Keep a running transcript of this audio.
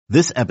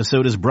This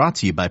episode is brought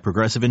to you by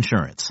Progressive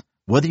Insurance.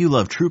 Whether you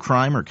love true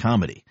crime or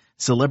comedy,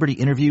 celebrity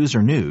interviews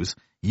or news,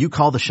 you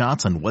call the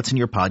shots on what's in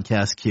your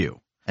podcast queue.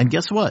 And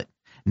guess what?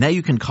 Now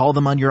you can call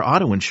them on your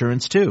auto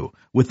insurance too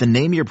with the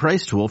Name Your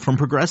Price tool from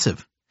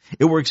Progressive.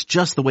 It works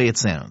just the way it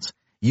sounds.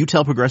 You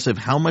tell Progressive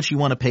how much you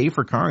want to pay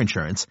for car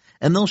insurance,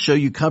 and they'll show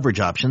you coverage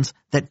options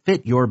that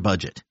fit your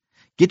budget.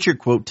 Get your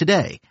quote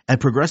today at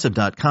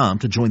Progressive.com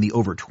to join the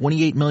over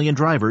 28 million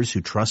drivers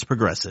who trust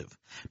Progressive.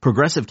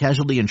 Progressive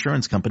Casualty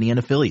Insurance Company and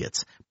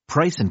Affiliates.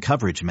 Price and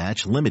coverage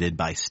match limited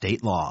by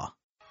state law.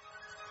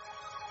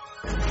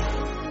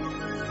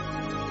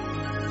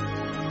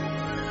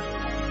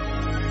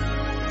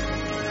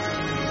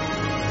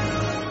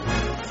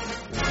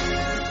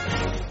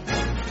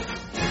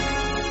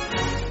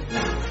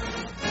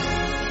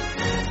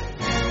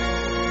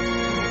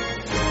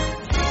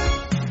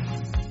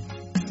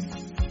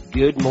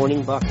 Good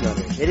morning,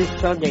 Bucknutters. It is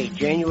Sunday,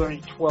 January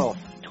 12th,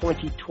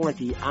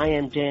 2020. I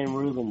am Dan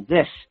Rubin.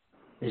 This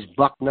is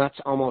Bucknuts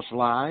Almost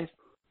Live,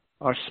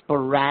 our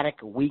sporadic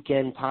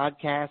weekend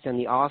podcast in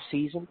the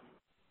off-season.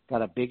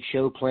 Got a big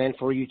show planned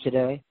for you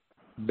today.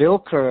 Bill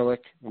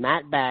Kurelic,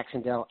 Matt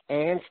Baxendell,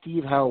 and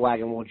Steve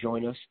Helwagen will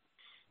join us.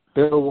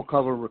 Bill will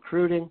cover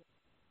recruiting,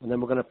 and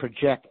then we're going to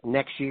project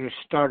next year's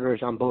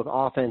starters on both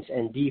offense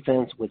and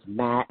defense with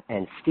Matt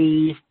and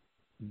Steve.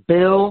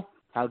 Bill,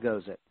 how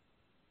goes it?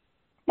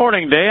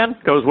 Morning, Dan.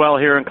 Goes well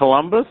here in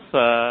Columbus.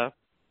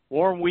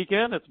 Warm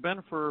weekend it's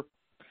been for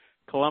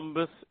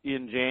Columbus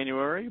in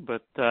January,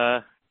 but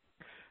a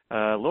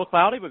little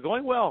cloudy, but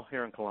going well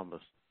here in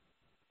Columbus.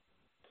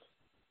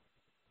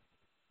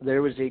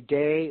 There was a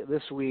day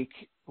this week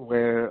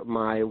where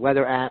my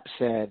weather app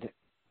said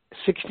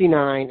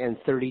 69 and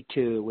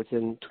 32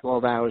 within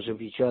 12 hours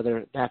of each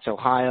other. That's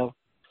Ohio.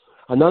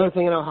 Another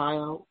thing in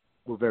Ohio,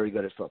 we're very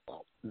good at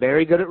football,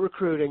 very good at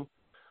recruiting.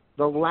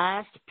 The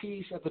last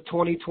piece of the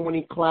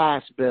 2020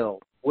 class,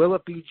 Bill, will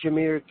it be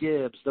Jahmyr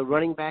Gibbs, the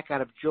running back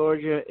out of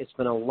Georgia? It's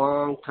been a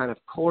long kind of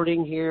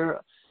courting here.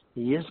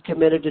 He is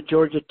committed to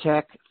Georgia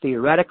Tech,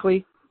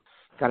 theoretically.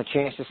 Got a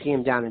chance to see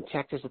him down in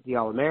Texas at the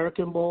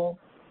All-American Bowl.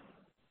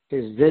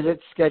 His visit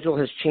schedule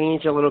has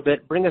changed a little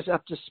bit. Bring us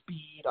up to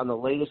speed on the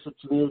latest with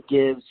Jahmyr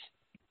Gibbs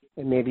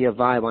and maybe a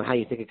vibe on how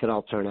you think it could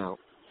all turn out.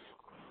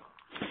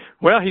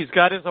 Well, he's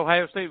got his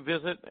Ohio State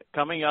visit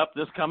coming up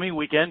this coming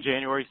weekend,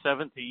 January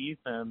 17th,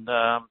 and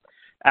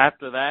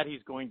after that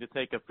he's going to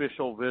take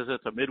official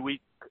visits, a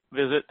midweek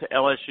visit to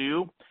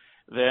LSU,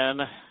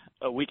 then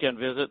a weekend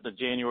visit the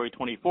January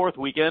 24th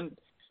weekend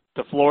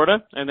to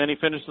Florida, and then he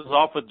finishes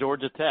off with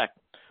Georgia Tech.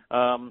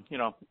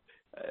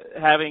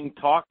 Having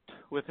talked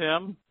with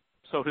him,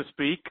 so to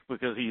speak,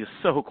 because he is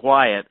so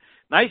quiet,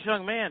 nice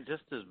young man,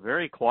 just is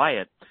very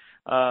quiet.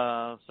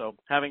 So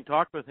having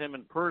talked with him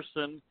in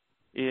person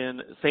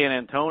in San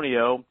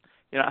Antonio,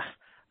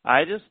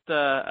 I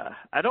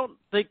don't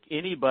think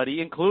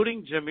anybody,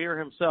 including Jahmyr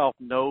himself,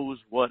 knows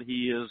what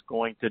he is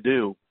going to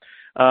do.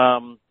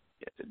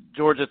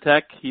 Georgia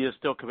Tech, he is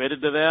still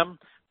committed to them.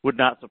 Would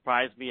not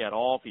surprise me at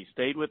all if he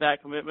stayed with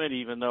that commitment,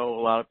 even though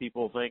a lot of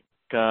people think,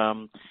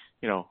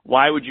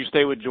 why would you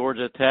stay with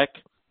Georgia Tech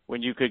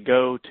when you could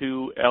go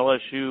to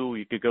LSU,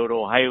 you could go to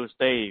Ohio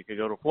State, you could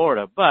go to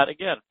Florida. But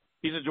again,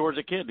 he's a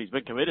Georgia kid. He's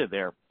been committed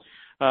there.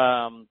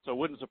 So it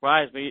wouldn't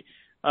surprise me.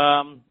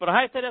 But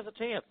Ohio State has a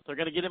chance. They're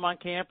going to get him on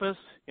campus.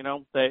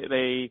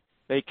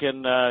 They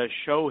can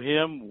show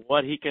him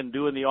what he can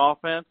do in the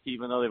offense,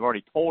 even though they've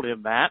already told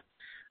him that.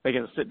 They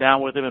can sit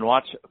down with him and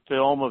watch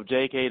film of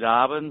J.K.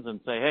 Dobbins and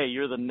say, hey,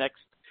 you're the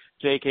next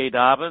J.K.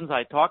 Dobbins.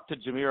 I talked to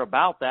Jahmyr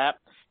about that.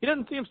 He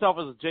doesn't see himself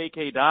as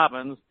J.K.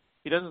 Dobbins.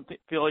 He doesn't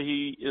feel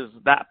he is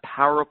that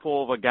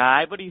powerful of a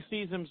guy, but he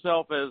sees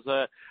himself as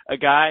a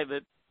guy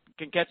that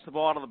can catch the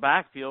ball out of the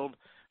backfield,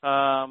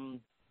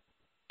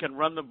 can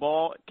run the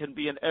ball, can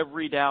be an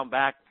every down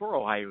back for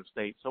Ohio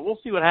State. So we'll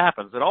see what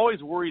happens. It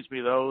always worries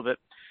me, though, that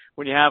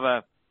when you have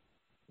a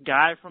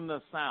guy from the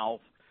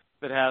South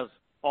that has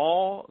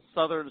all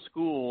Southern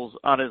schools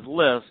on his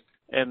list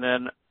and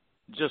then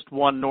just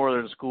one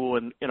Northern school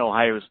in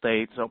Ohio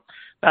State. So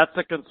that's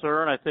a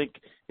concern. I think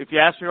if you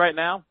ask me right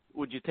now,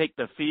 would you take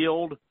the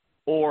field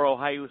or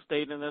Ohio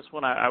State in this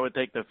one? I would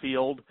take the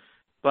field.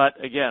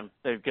 But, again,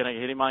 they're going to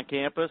hit him on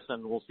campus,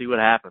 and we'll see what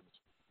happens.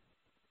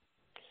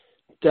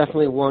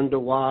 Definitely one to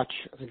watch.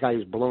 The guy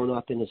who's blown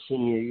up in his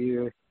senior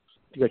year.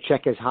 If you go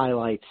check his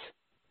highlights,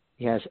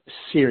 he has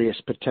serious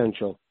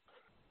potential.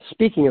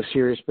 Speaking of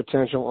serious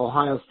potential,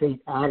 Ohio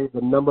State added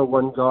the number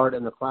one guard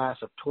in the class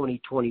of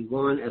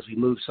 2021 as we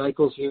move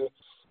cycles here.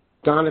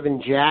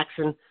 Donovan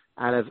Jackson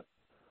out of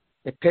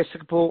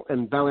Episcopal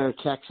in Bel Air,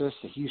 Texas,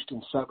 a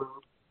Houston suburb.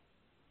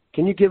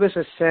 Can you give us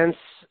a sense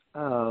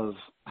of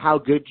how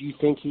good you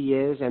think he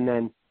is? And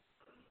then,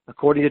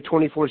 according to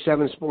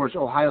 24/7 Sports,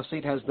 Ohio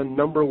State has the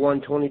number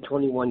one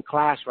 2021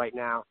 class right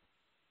now.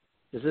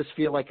 Does this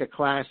feel like a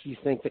class you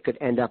think that could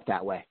end up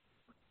that way?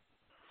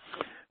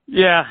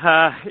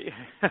 Yeah,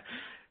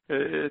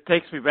 it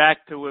takes me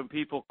back to when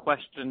people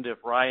questioned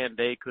if Ryan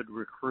Day could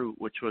recruit,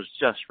 which was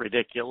just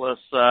ridiculous.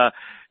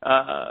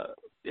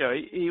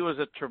 he was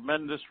a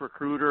tremendous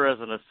recruiter as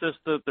an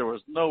assistant. There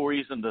was no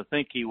reason to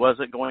think he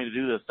wasn't going to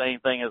do the same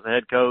thing as a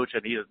head coach,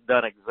 and he has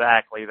done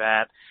exactly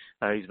that.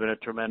 He's been a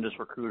tremendous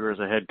recruiter as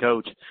a head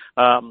coach.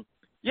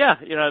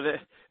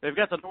 They've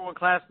got the number one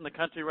class in the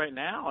country right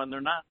now, and they're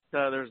not.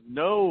 There's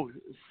no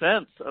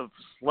sense of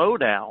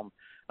slowdown.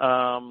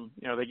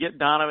 They get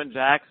Donovan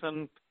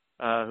Jackson,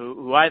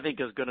 who I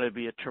think is going to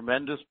be a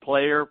tremendous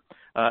player.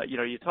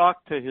 You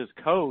talk to his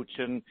coach,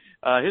 and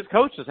his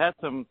coach has had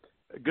some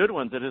good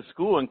ones at his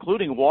school,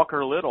 including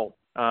Walker Little.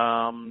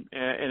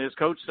 And his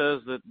coach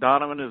says that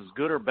Donovan is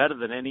good or better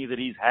than any that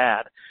he's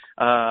had.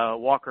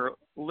 Walker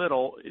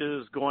Little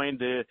is going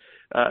to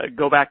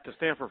go back to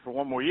Stanford for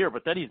one more year,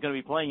 but then he's going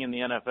to be playing in the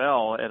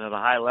NFL and at a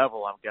high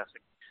level, I'm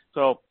guessing.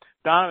 So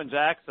Donovan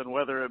Jackson,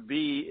 whether it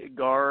be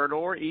guard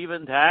or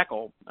even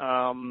tackle,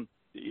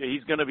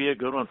 he's going to be a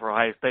good one for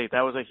Ohio State.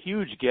 That was a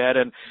huge get.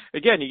 And,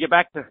 again, you get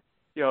back to,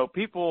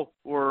 people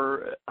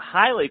were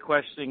highly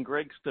questioning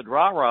Greg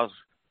Studrara's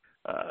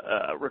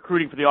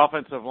recruiting for the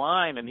offensive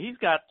line, and he's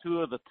got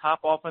two of the top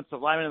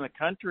offensive linemen in the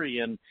country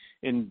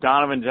in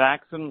Donovan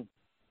Jackson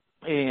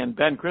and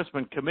Ben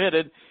Crispin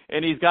committed,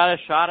 and he's got a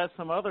shot at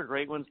some other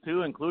great ones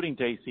too, including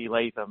J.C.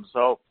 Latham.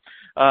 So,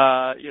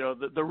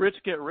 the rich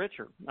get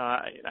richer.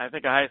 I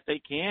think Ohio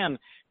State can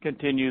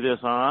continue this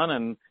on,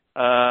 and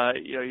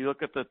you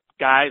look at the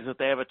guys that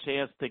they have a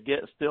chance to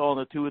get still in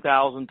the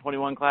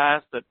 2021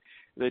 class that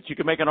you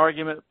can make an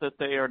argument that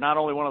they are not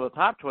only one of the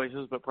top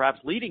choices, but perhaps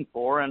leading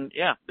for. And,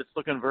 it's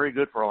looking very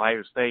good for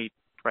Ohio State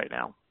right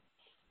now.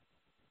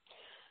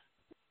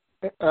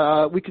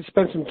 We could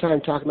spend some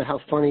time talking about how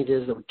funny it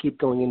is that we keep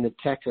going into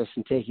Texas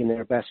and taking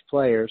their best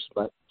players,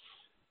 but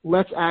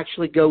let's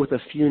actually go with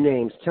a few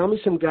names. Tell me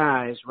some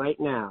guys right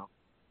now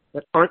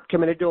that aren't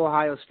committed to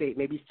Ohio State,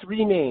 maybe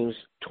 3 names,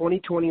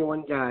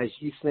 2021 guys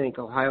you think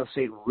Ohio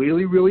State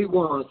really, really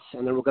wants,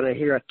 and then we're going to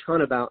hear a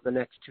ton about in the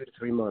next 2 to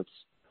 3 months.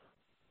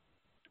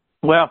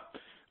 Well,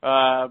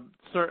 I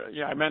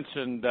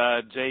mentioned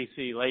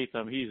J.C.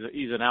 Latham.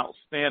 He's an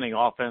outstanding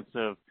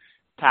offensive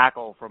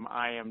tackle from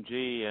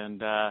IMG,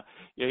 and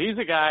he's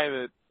a guy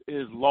that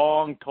is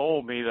long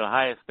told me that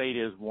Ohio State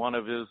is one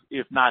of his,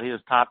 if not his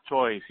top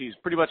choice. He's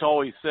pretty much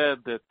always said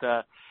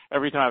that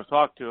every time I've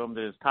talked to him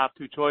that his top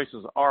 2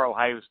 choices are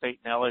Ohio State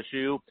and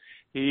LSU.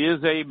 He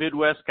is a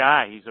Midwest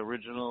guy. He's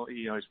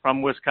he's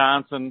from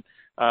Wisconsin.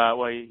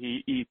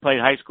 He played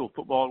high school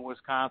football in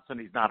Wisconsin.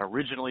 He's not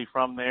originally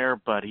from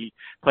there, but he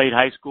played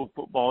high school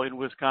football in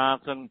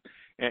Wisconsin,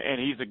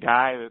 and he's a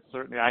guy that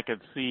certainly I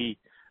could see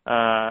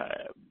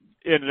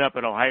ended up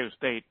at Ohio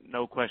State,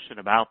 no question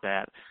about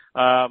that.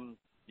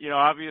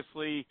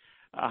 Obviously,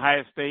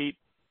 Ohio State,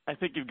 I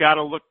think you've got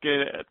to look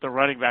at the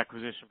running back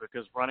position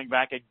because running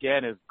back,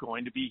 again, is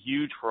going to be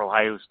huge for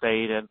Ohio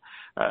State. And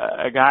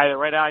a guy that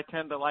right now I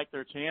tend to like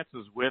their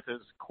chances with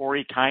is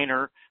Corey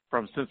Kiner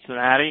from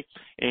Cincinnati.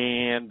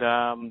 And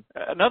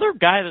another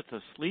guy that's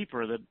a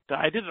sleeper that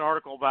I did an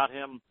article about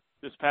him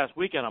this past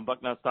weekend on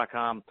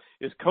Bucknuts.com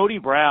is Cody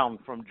Brown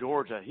from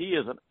Georgia. He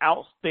is an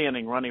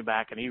outstanding running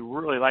back, and he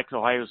really likes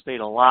Ohio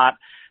State a lot.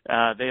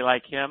 They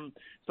like him.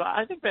 So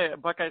I think the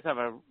Buckeyes have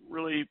a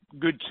really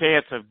good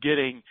chance of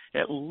getting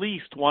at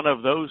least one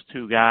of those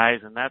 2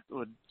 guys, and that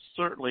would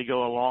certainly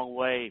go a long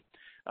way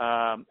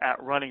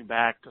at running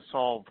back to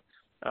solve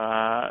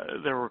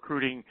their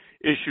recruiting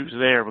issues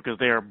there because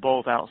they are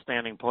both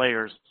outstanding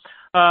players.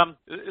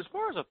 As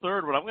far as a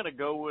third one, I'm going to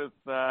go with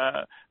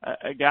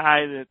a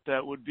guy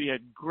that would be a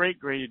great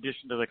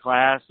addition to the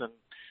class and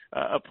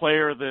a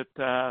player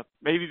that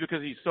maybe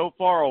because he's so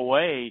far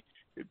away,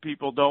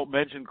 people don't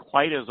mention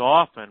quite as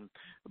often.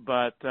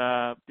 But,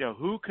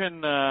 who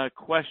can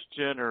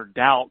question or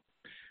doubt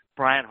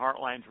Brian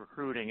Hartline's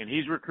recruiting? And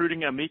he's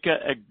recruiting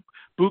Emeka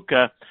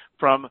Egbuka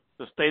from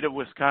the state of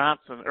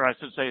Wisconsin, or I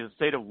should say the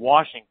state of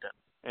Washington.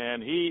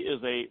 And he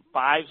is a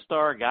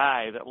 5-star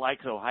guy that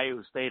likes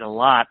Ohio State a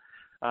lot.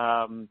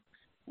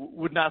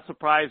 Would not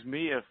surprise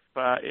me if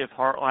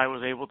Hartline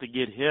was able to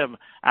get him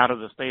out of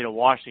the state of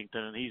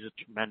Washington, and he's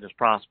a tremendous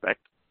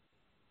prospect.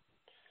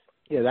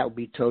 Yeah, that would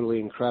be totally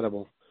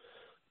incredible.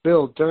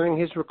 Bill, during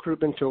his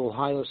recruitment to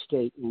Ohio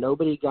State,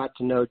 nobody got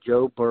to know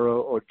Joe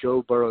Burrow or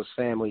Joe Burrow's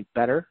family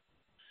better.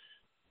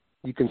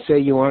 You can say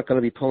you aren't going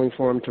to be pulling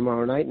for him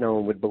tomorrow night. No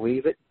one would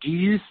believe it. Do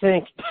you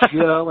think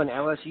Joe and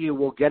LSU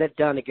will get it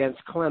done against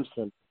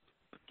Clemson?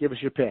 Give us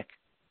your pick.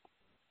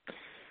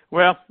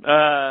 Well,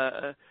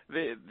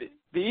 the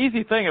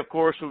easy thing, of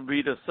course, would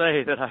be to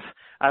say that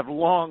I've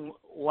long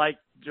liked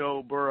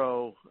Joe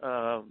Burrow,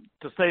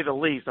 to say the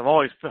least. I've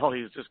always felt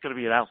he's just going to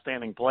be an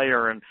outstanding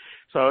player. And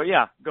so,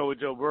 go with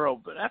Joe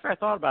Burrow. But after I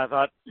thought about it,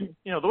 I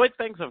thought, the way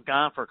things have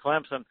gone for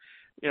Clemson,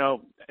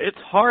 it's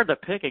hard to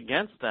pick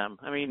against them.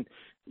 I mean,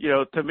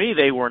 to me,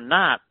 they were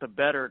not the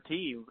better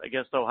team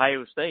against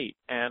Ohio State.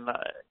 And,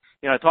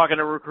 talking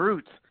to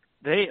recruits,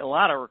 a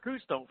lot of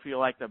recruits don't feel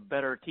like the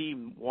better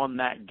team won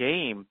that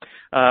game.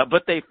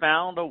 But they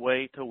found a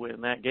way to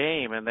win that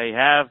game, and they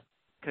have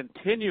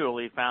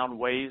continually found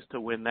ways to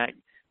win that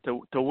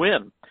to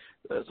win.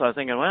 So I was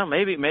thinking, well,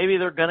 maybe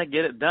they're going to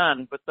get it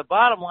done. But the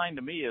bottom line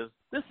to me is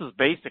this is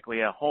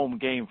basically a home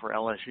game for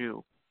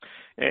LSU.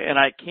 And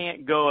I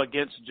can't go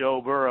against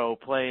Joe Burrow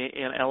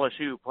in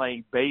LSU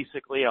playing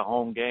basically a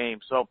home game.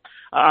 So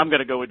I'm going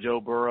to go with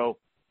Joe Burrow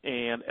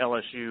and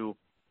LSU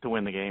to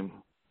win the game.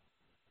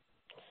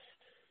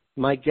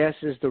 My guess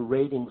is the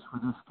ratings for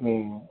this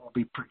game will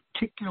be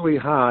particularly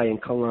high in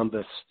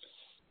Columbus.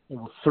 It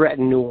will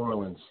threaten New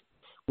Orleans.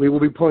 We will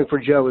be pulling for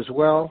Joe as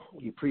well.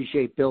 We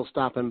appreciate Bill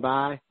stopping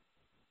by.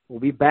 We'll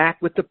be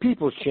back with the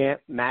People's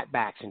Champ, Matt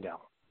Baxendell.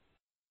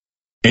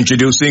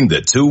 Introducing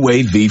the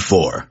two-way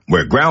V4,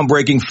 where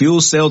groundbreaking fuel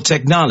cell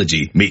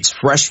technology meets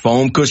fresh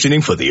foam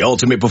cushioning for the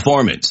ultimate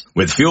performance.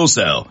 With fuel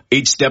cell,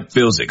 each step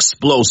feels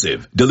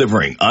explosive,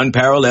 delivering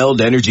unparalleled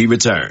energy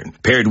return.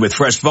 Paired with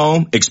fresh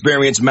foam,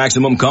 experience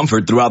maximum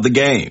comfort throughout the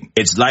game.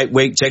 Its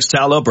lightweight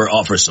textile upper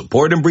offers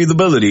support and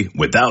breathability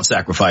without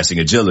sacrificing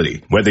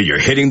agility. Whether you're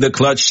hitting the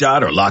clutch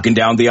shot or locking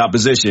down the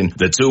opposition,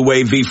 the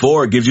two-way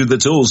V4 gives you the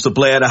tools to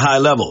play at a high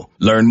level.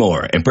 Learn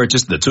more and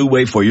purchase the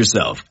two-way for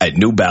yourself at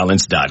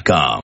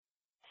newbalance.com.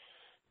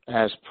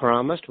 As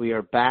promised, we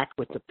are back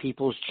with the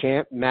People's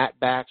Champ, Matt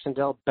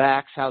Baxendell.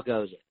 Bax, how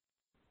goes it?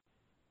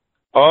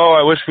 Oh,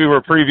 I wish we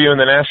were previewing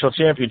the national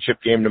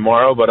championship game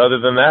tomorrow, but other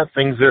than that,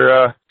 things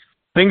are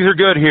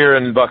good here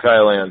in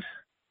Buckeye Land.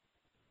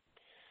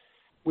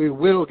 We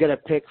will get a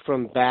pick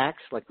from Bax,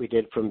 like we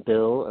did from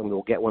Bill, and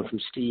we'll get one from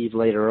Steve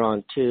later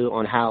on, too,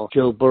 on how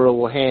Joe Burrow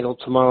will handle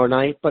tomorrow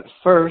night. But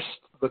first,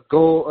 the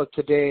goal of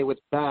today with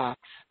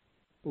Bax,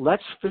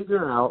 let's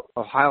figure out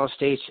Ohio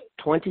State's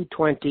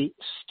 2020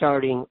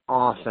 starting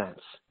offense.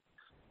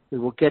 We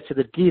will get to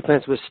the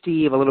defense with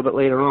Steve a little bit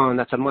later on.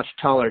 That's a much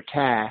taller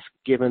task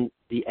given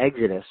the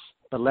exodus.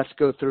 But let's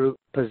go through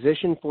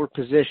position for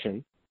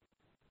position.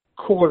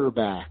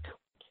 Quarterback.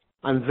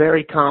 I'm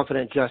very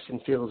confident Justin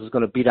Fields is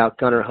going to beat out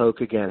Gunnar Hoke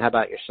again. How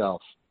about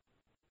yourself?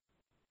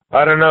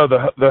 I don't know.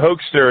 The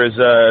Hokester is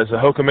a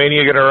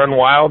Hokamania going to run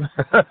wild?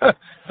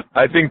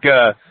 I think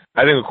the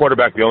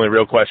quarterback, the only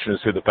real question is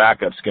who the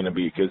backup's going to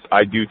be, because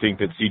I do think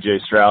that C.J.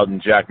 Stroud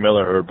and Jack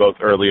Miller, who are both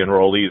early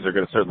enrollees, are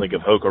going to certainly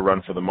give Hoke a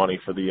run for the money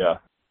for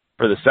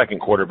the second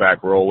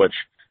quarterback role, which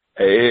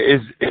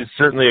is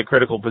certainly a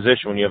critical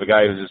position when you have a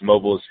guy who's as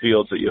mobile as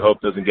Fields that you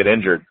hope doesn't get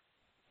injured.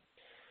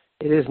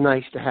 It is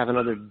nice to have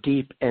another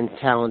deep and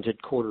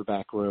talented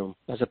quarterback room,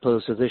 as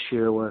opposed to this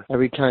year where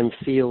every time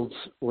Fields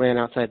ran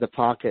outside the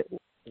pocket,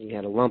 you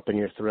had a lump in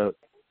your throat.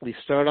 We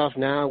start off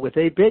now with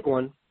a big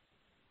one.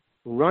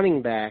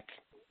 Running back,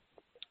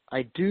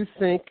 I do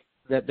think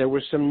that there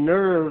were some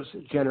nerves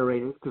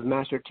generated because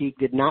Master Teague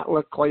did not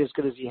look quite as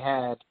good as he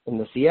had in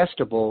the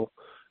Fiesta Bowl.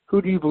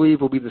 Who do you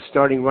believe will be the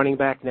starting running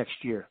back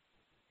next year?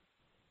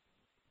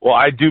 Well,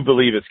 I do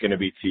believe it's going to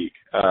be Teague.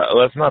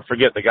 Let's not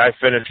forget the guy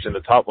finished in the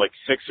top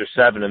 6 or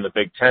 7 in the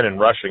Big Ten in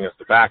rushing as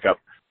the backup.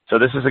 So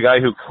this is a guy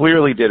who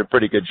clearly did a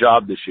pretty good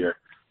job this year.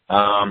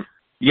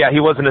 He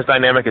wasn't as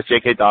dynamic as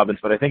J.K. Dobbins,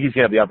 but I think he's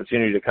going to have the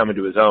opportunity to come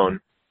into his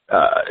own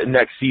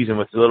next season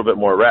with a little bit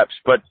more reps.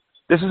 But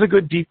this is a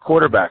good deep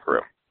quarterback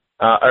room.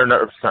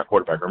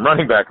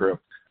 Running back room.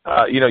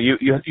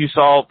 You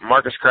saw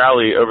Marcus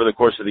Crowley over the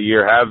course of the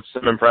year have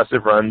some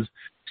impressive runs.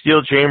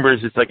 Steel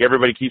Chambers, it's like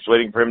everybody keeps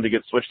waiting for him to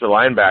get switched to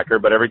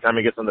linebacker, but every time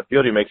he gets on the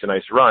field, he makes a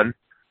nice run.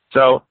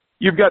 So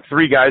you've got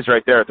 3 guys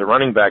right there at the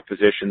running back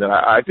position that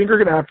I think are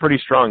going to have pretty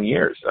strong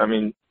years. I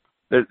mean,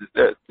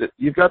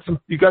 you've got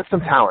some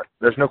talent.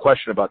 There's no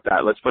question about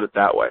that. Let's put it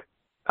that way.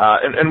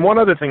 And one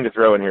other thing to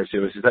throw in here,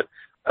 too, is that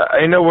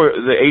I know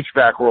the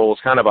H-back role is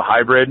kind of a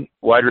hybrid,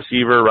 wide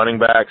receiver, running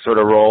back sort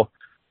of role.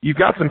 You've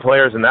got some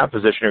players in that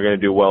position who are going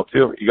to do well,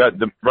 too. You got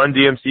the Run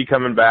DMC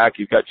coming back.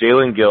 You've got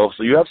Jalen Gill,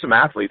 so you have some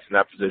athletes in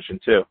that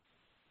position, too.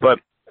 But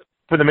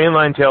for the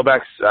mainline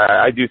tailbacks,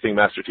 I do think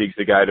Master Teague's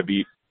the guy to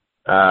beat.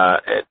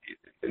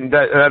 And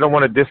I don't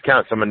want to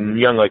discount someone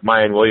young like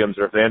Mayan Williams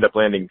or if they end up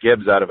landing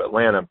Gibbs out of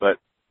Atlanta, but,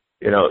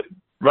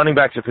 running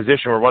back's a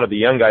position where one of the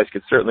young guys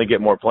could certainly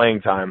get more playing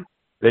time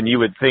than you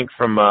would think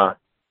compared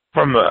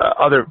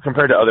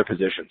to other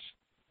positions.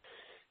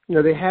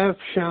 They have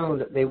shown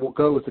that they will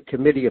go with the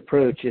committee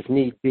approach if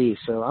need be.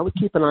 So I would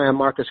keep an eye on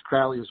Marcus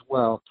Crowley as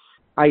well.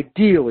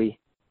 Ideally,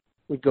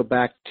 we'd go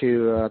back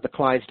to the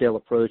Clydesdale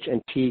approach,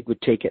 and Teague would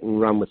take it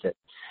and run with it.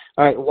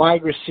 All right,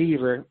 wide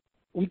receiver.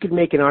 You could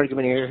make an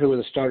argument here who are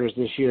the starters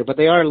this year, but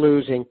they are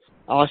losing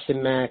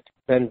Austin Mack,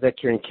 Ben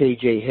Victor, and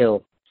K.J.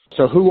 Hill.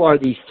 So who are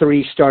the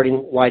 3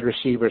 starting wide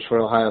receivers for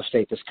Ohio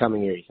State this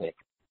coming year, you think?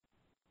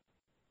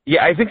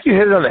 Yeah, I think you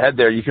hit it on the head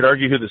there. You could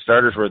argue who the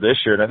starters were this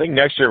year, and I think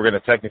next year we're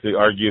going to technically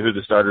argue who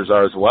the starters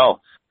are as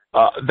well.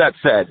 That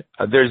said,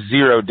 there's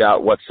zero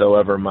doubt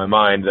whatsoever in my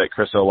mind that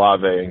Chris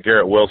Olave and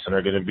Garrett Wilson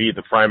are going to be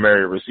the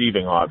primary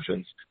receiving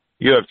options.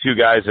 You have 2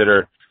 guys that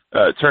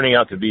are turning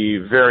out to be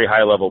very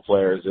high-level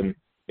players, and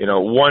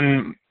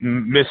one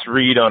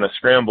misread on a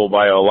scramble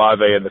by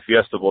Olave in the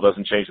Fiesta Bowl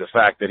doesn't change the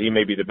fact that he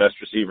may be the best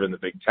receiver in the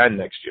Big Ten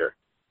next year.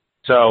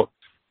 So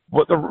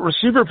the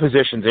receiver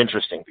position's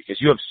interesting because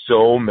you have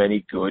so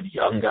many good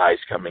young guys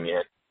coming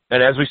in.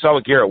 And as we saw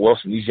with Garrett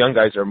Wilson, these young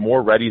guys are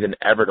more ready than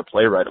ever to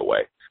play right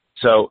away.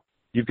 So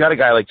You've got a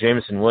guy like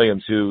Jameson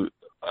Williams who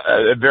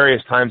at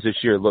various times this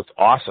year looked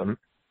awesome,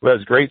 who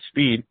has great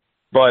speed,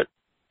 but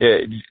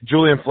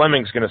Julian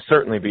Fleming's going to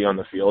certainly be on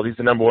the field. He's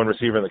the number one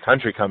receiver in the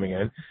country coming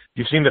in.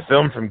 You've seen the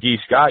film from Gee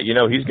Scott. You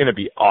know he's going to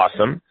be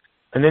awesome.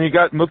 And then you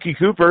got Mookie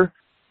Cooper,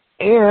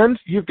 and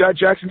you've got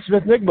Jackson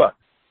Smith-Njigba,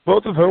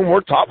 both of whom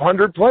were top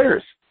 100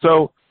 players.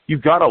 So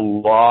you've got a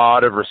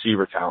lot of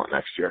receiver talent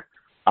next year.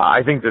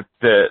 I think that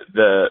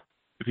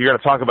if you're going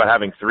to talk about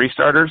having three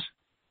starters,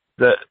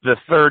 the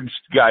third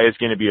guy is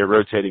going to be a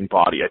rotating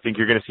body. I think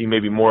you're going to see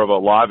maybe more of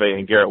Olave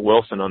and Garrett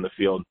Wilson on the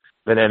field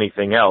than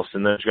anything else,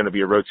 and there's going to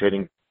be a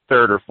rotating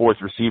third or fourth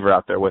receiver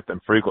out there with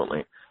them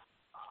frequently.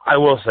 I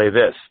will say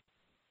this.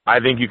 I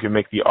think you can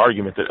make the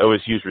argument that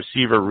OSU's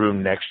receiver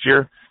room next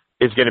year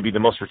is going to be the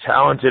most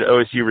talented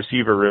OSU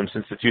receiver room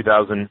since the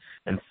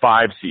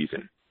 2005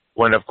 season,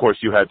 when, of course,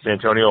 you had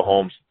Santonio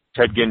Holmes,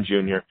 Ted Ginn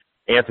Jr.,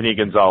 Anthony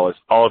Gonzalez,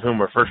 all of whom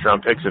were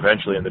first-round picks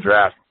eventually in the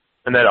draft.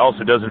 And that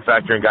also doesn't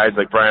factor in guys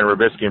like Brian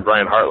Robisky and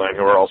Brian Hartline,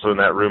 who were also in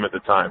that room at the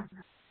time.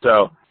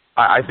 So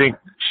I think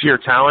sheer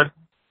talent,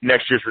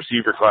 next year's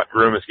receiver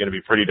room is going to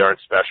be pretty darn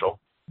special.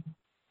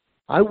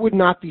 I would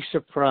not be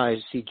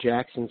surprised to see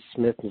Jackson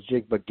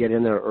Smith-Njigba get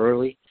in there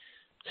early.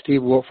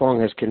 Steve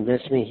Wiltfong has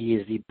convinced me he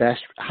is the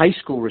best high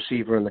school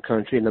receiver in the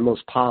country and the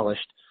most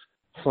polished,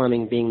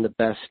 Fleming being the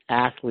best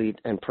athlete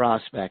and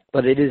prospect.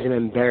 But it is an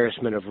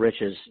embarrassment of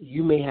riches.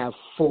 You may have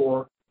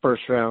 4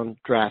 first-round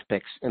draft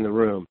picks in the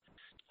room.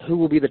 Who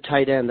will be the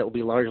tight end that will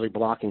be largely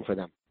blocking for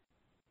them?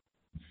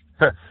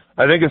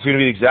 I think it's going to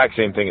be the exact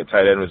same thing at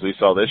tight end as we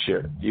saw this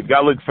year. You've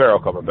got Luke Farrell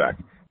coming back.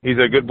 He's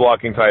a good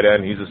blocking tight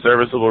end. He's a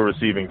serviceable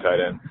receiving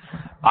tight end.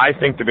 I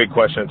think the big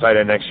question at tight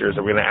end next year is,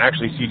 are we going to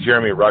actually see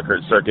Jeremy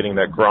Ruckert start getting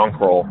that Gronk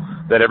role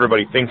that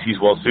everybody thinks he's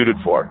well suited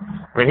for?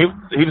 I mean,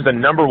 he was the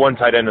number one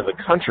tight end in the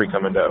country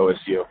coming to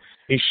OSU.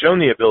 He's shown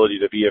the ability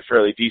to be a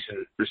fairly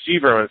decent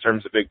receiver in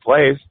terms of big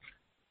plays.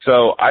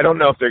 So I don't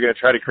know if they're going to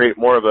try to create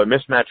more of a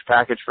mismatch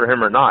package for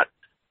him or not.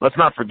 Let's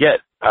not forget,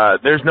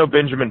 there's no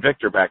Benjamin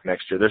Victor back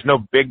next year. There's no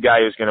big guy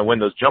who's going to win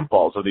those jump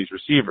balls of these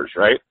receivers,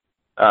 right?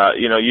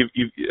 You've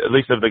at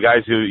least of the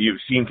guys who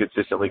you've seen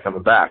consistently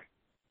coming back.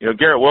 You know,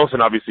 Garrett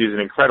Wilson obviously is an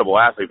incredible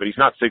athlete, but he's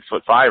not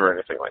 6'5" or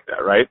anything like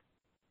that, right?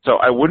 So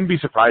I wouldn't be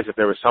surprised if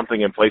there was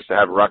something in place to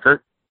have Ruckert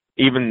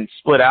even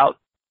split out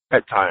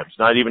at times,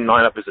 not even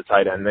line up as a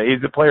tight end.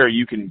 He's a player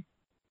you can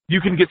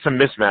get some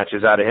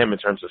mismatches out of him in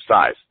terms of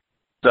size.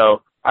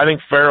 So I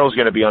think Farrell's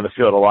going to be on the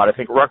field a lot. I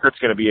think Ruckert's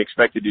going to be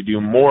expected to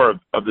do more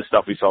of the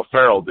stuff we saw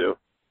Farrell do.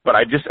 But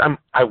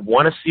I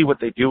want to see what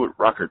they do with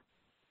Ruckert,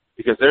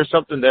 because there's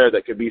something there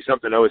that could be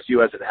something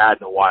OSU hasn't had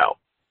in a while.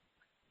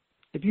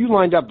 If you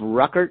lined up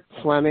Ruckert,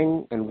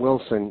 Fleming, and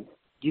Wilson,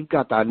 you've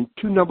got the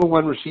 2 number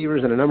 1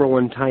 receivers and a number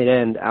 1 tight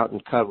end out in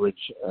coverage.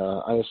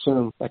 I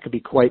assume that could be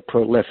quite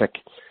prolific.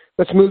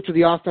 Let's move to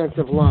the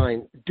offensive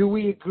line. Do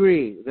we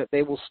agree that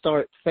they will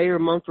start Thayer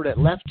Mumford at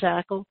left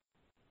tackle,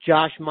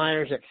 Josh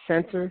Myers at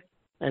center,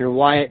 and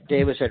Wyatt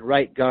Davis at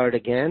right guard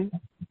again?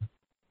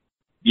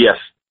 Yes.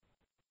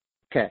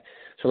 Okay,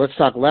 so let's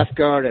talk left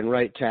guard and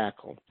right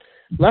tackle.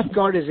 Left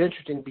guard is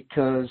interesting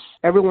because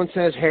everyone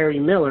says Harry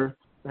Miller.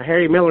 Now,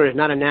 Harry Miller is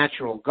not a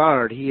natural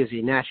guard. He is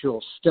a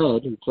natural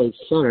stud who plays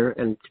center.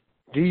 And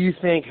do you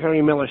think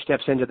Harry Miller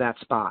steps into that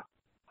spot?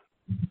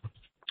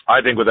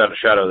 I think without a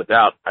shadow of a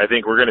doubt. I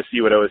think we're going to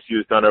see what OSU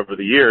has done over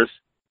the years,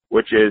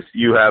 which is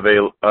you have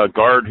a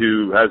guard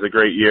who has a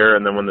great year,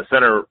 and then when the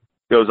center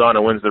goes on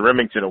and wins the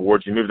Remington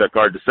Awards, you move that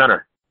guard to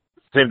center.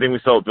 Same thing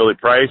we saw with Billy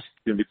Price.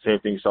 It's going to be the same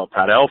thing you saw with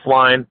Pat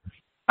Elflein.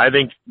 I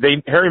think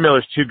Harry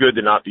Miller's too good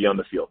to not be on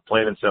the field,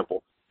 plain and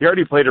simple. He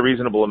already played a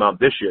reasonable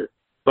amount this year,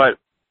 but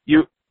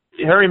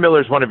Harry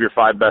Miller's one of your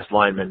 5 best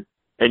linemen,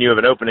 and you have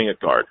an opening at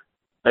guard.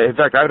 In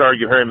fact, I would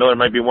argue Harry Miller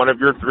might be one of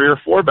your 3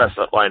 or 4 best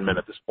linemen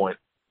at this point.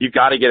 You've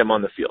got to get him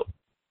on the field.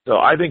 So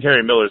I think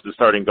Harry Miller's the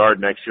starting guard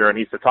next year, and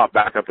he's the top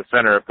backup at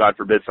center if, God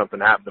forbid, something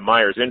happened to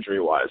Myers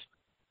injury-wise.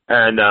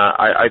 And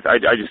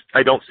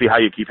I don't see how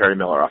you keep Harry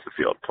Miller off the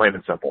field, plain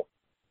and simple.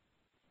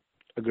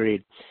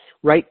 Agreed.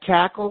 Right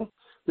tackle,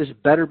 this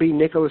better be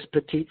Nicholas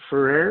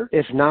Petit-Ferrer.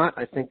 If not,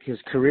 I think his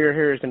career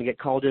here is going to get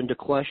called into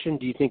question.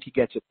 Do you think he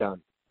gets it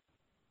done?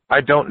 I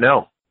don't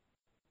know.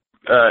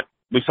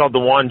 We saw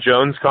DeJuan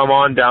Jones come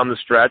on down the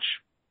stretch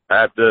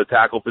at the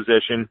tackle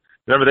position.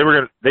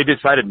 Remember, they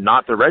decided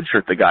not to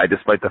redshirt the guy,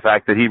 despite the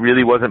fact that he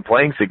really wasn't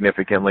playing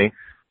significantly,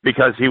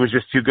 because he was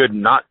just too good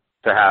not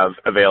to have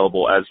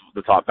available as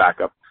the top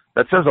backup.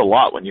 That says a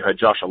lot when you had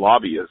Josh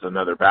Alabi as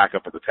another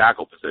backup at the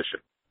tackle position.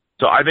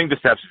 So I think the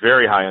step's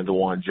very high on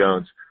DeJuan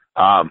Jones.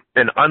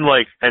 And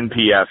unlike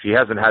NPF, he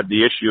hasn't had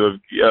the issue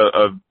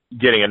of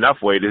getting enough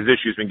weight. His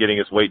issue's been getting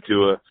his weight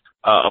to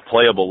a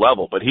playable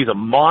level, but he's a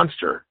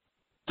monster.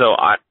 So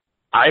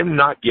I'm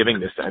not giving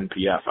this to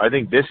NPF. I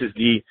think this is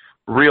the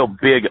real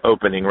big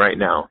opening right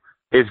now,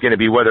 is going to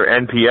be whether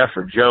NPF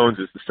or Jones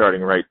is the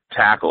starting right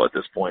tackle at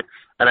this point.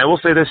 And I will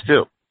say this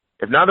too.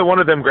 If neither one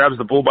of them grabs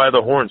the bull by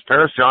the horns,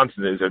 Paris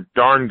Johnson is a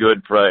darn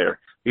good player.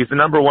 He's the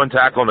number 1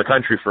 tackle in the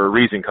country for a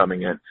reason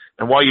coming in.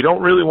 And while you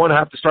don't really want to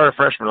have to start a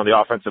freshman on the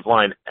offensive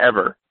line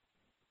ever,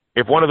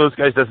 if one of those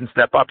guys doesn't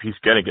step up, he's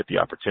going to get the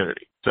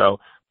opportunity. So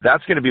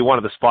that's going to be one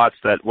of the spots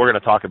that we're going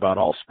to talk about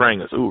all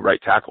spring is,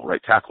 right tackle,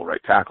 right tackle,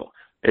 right tackle.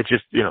 It's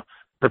just,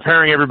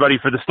 preparing everybody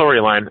for the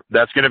storyline.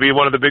 That's going to be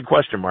one of the big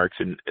question marks.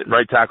 And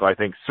right tackle, I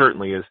think,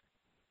 certainly is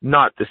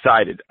not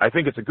decided. I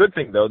think it's a good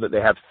thing, though, that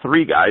they have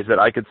three guys that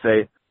I could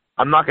say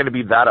I'm not going to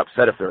be that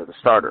upset if they're the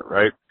starter,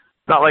 right?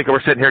 It's not like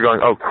we're sitting here going,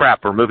 oh,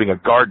 crap, we're moving a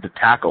guard to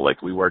tackle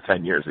like we were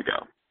 10 years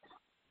ago.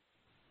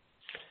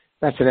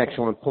 That's an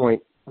excellent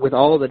point. With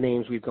all the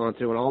names we've gone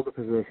through and all the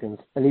positions,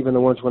 and even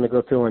the ones we want to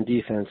go through on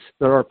defense,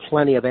 there are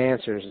plenty of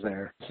answers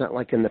there. It's not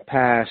like in the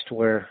past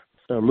where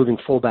they're moving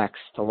fullbacks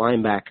to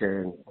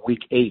linebacker in week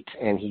 8,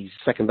 and he's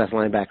second-best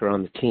linebacker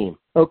on the team.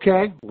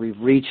 Okay, we've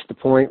reached the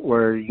point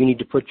where you need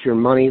to put your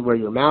money where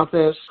your mouth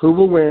is. Who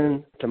will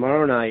win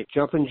tomorrow night,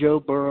 Jumpin' Joe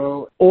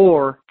Burrow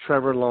or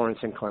Trevor Lawrence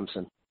in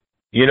Clemson?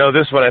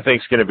 This one I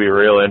think is going to be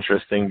real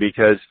interesting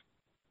because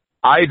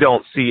I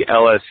don't see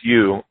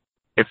LSU,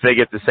 if they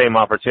get the same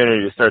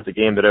opportunity to start the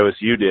game that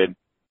OSU did,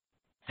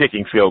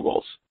 kicking field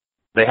goals.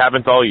 They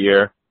haven't all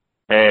year,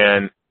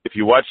 and if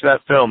you watch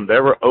that film,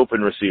 there were open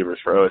receivers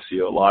for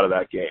OSU a lot of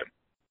that game.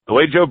 The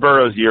way Joe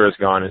Burrow's year has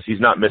gone is he's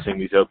not missing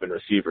these open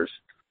receivers.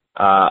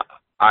 I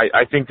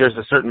think there's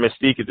a certain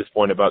mystique at this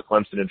point about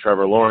Clemson and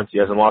Trevor Lawrence. He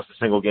hasn't lost a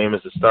single game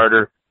as a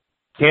starter.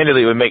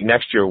 Candidly, it would make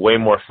next year way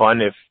more fun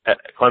if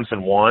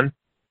Clemson won,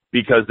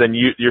 because then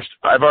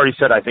I've already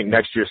said I think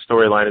next year's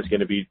storyline is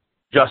going to be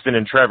Justin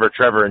and Trevor,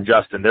 Trevor and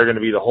Justin. They're going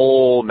to be the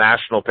whole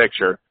national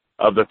picture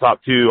of the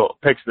top 2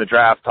 picks in the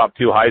draft, top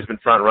 2 Heisman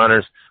front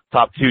runners,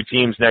 top 2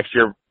 teams next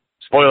year.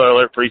 Spoiler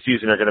alert,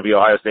 preseason are going to be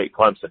Ohio State and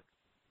Clemson.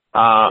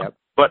 Yep.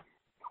 But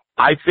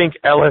I think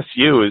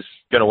LSU is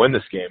going to win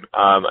this game.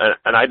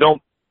 And I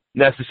don't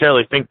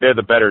necessarily think they're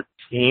the better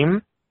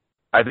team.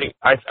 I think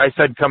I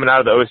said coming out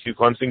of the OSU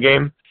Clemson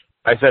game,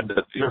 I said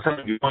that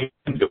going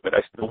into it,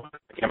 I still win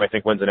the game, I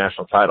think wins the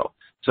national title.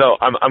 So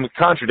I'm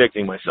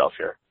contradicting myself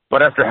here.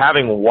 But after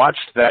having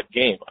watched that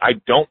game, I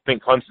don't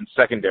think Clemson's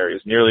secondary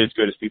is nearly as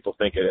good as people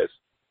think it is.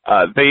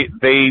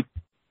 They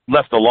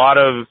left a lot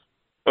of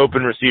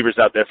open receivers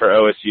out there for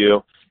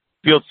OSU.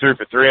 Fields threw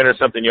for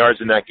 300-something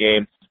yards in that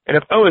game. And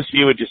if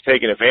OSU had just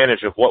taken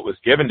advantage of what was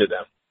given to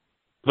them,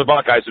 the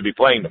Buckeyes would be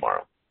playing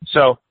tomorrow.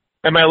 So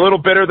am I a little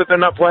bitter that they're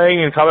not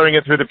playing and coloring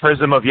it through the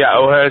prism of,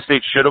 Ohio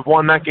State should have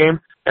won that game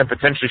and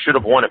potentially should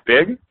have won it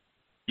big?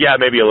 Yeah,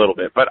 maybe a little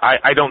bit. But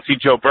I don't see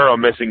Joe Burrow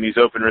missing these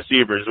open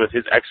receivers with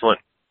his excellent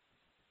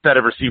set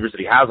of receivers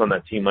that he has on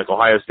that team like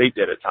Ohio State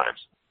did at times,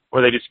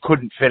 where they just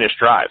couldn't finish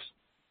drives.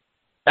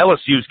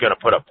 LSU's going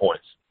to put up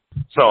points.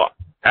 So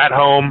at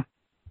home,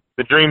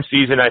 the dream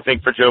season, I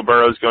think, for Joe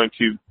Burrow is going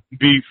to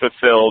be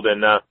fulfilled.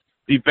 And the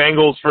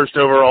Bengals' first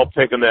overall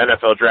pick in the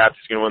NFL draft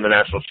is going to win the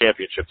national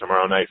championship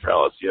tomorrow night for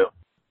LSU.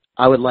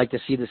 I would like to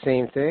see the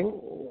same thing.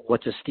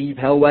 What does Steve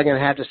Helwagen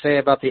have to say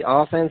about the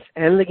offense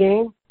and the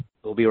game?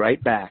 We'll be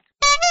right back.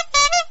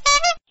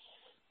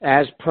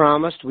 As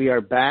promised, we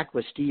are back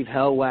with Steve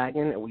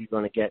Helwagen, and we're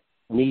going to get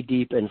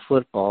knee-deep in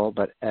football.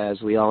 But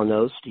as we all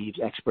know, Steve's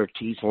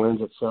expertise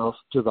lends itself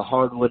to the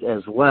hardwood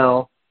as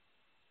well.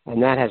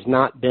 And that has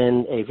not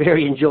been a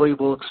very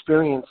enjoyable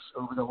experience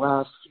over the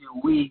last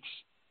few weeks.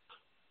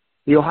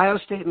 The Ohio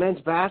State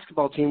men's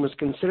basketball team was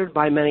considered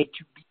by many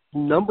to be the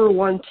number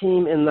 1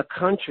 team in the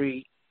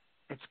country.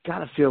 It's got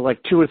to feel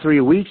like 2 or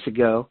 3 weeks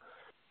ago.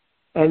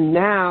 And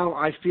now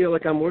I feel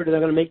like I'm worried they're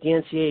going to make the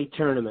NCAA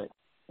tournament.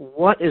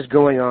 What is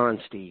going on,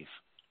 Steve?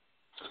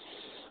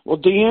 Well,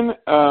 Dan,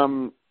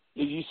 as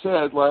you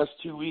said, last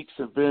 2 weeks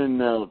have been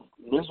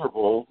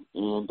miserable,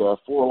 and 4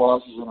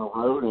 losses in a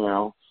row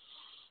now.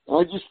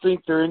 I just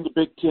think they're into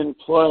Big Ten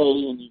play,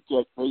 and you've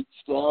got great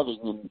scouting,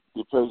 and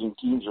the opposing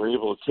teams are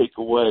able to take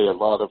away a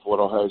lot of what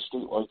Ohio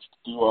State likes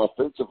to do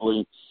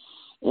offensively.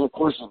 And, of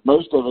course,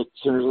 most of it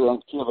centers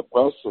around Caleb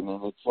Wesson,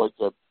 and it's like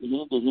a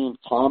hand-to-hand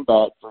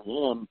combat for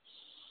him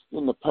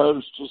in the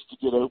post just to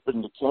get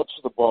open to catch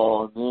the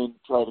ball and then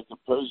try to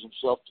compose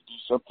himself to do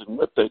something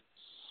with it.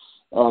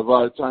 A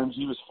lot of times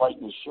he was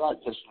fighting a shot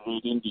yesterday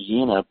at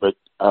Indiana, but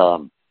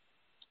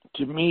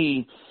to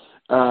me,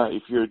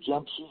 if you're a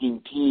jump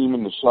shooting team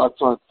and the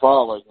shots aren't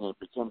falling and it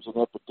becomes an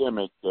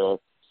epidemic,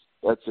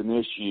 that's an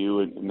issue.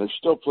 And they're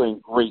still playing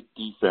great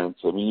defense.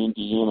 I mean,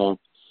 Indiana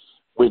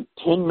went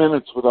 10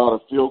 minutes without a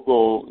field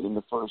goal in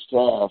the first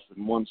half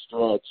in one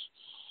stretch,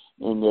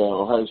 and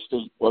Ohio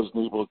State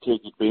wasn't able to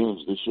take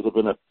advantage. They should have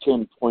been up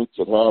 10 points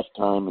at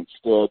halftime.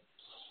 Instead,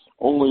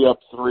 only up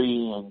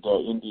 3, and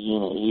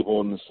Indiana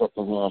able in the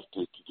second half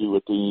to do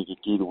what they needed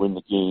to do to win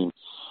the game.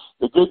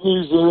 The good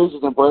news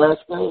is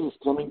Nebraska is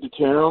coming to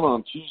town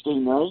on Tuesday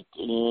night,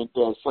 and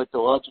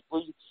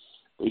psychologically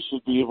they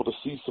should be able to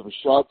see some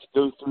shots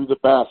go through the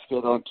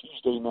basket on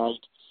Tuesday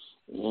night,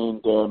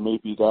 and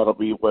maybe that'll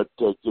be what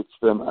gets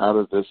them out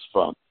of this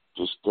funk.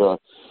 Just an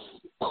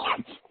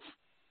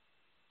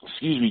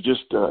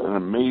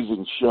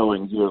amazing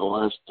showing here the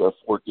last 4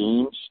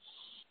 games,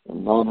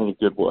 and not in a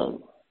good way.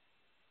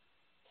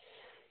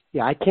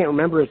 Yeah, I can't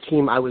remember a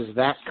team I was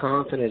that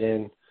confident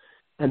in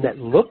and that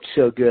looked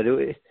so good.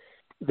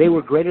 they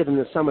were greater than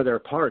the sum of their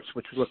parts,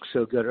 which looked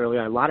so good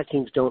earlier. A lot of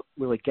teams don't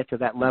really get to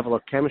that level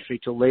of chemistry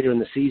till later in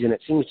the season.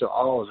 It seems to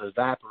all have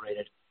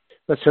evaporated.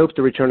 Let's hope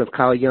the return of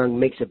Kyle Young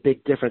makes a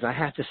big difference. I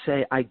have to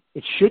say,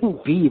 it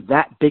shouldn't be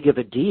that big of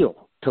a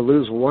deal to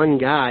lose one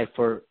guy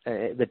for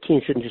the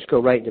team shouldn't just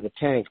go right into the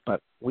tank,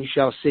 but we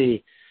shall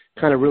see.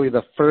 Kind of really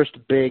the first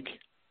big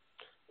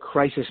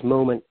crisis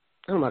moment,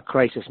 I don't know about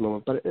crisis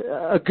moment, but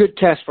a good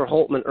test for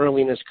Holtmann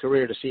early in his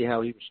career to see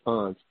how he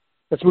responds.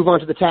 Let's move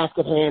on to the task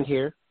at hand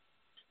here,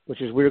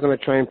 which is we're going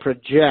to try and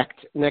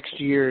project next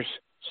year's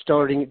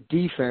starting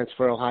defense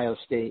for Ohio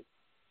State.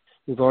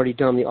 We've already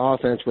done the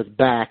offense with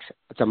backs.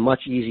 It's a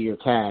much easier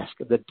task.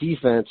 The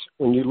defense,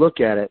 when you look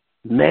at it,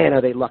 man,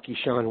 are they lucky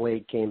Shaun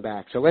Wade came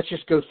back. So let's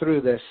just go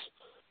through this.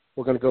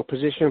 We're going to go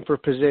position for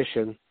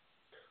position.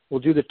 We'll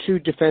do the two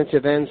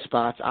defensive end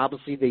spots.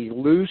 Obviously, they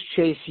lose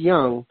Chase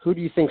Young. Who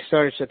do you think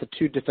starts at the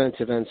two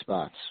defensive end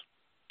spots?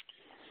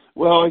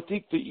 Well, I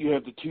think that you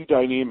have the two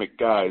dynamic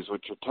guys,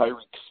 which are Tyreek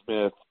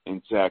Smith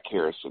and Zach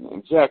Harrison.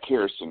 And Zach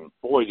Harrison,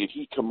 boy, did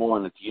he come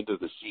on at the end of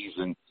the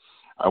season.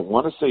 I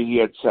want to say he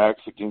had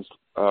sacks against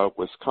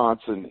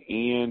Wisconsin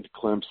and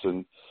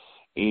Clemson,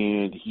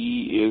 and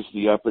he is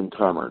the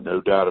up-and-comer, no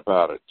doubt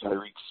about it.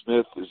 Tyreek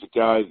Smith is a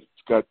guy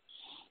that's got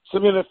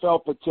some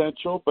NFL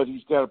potential, but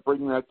he's got to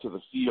bring that to the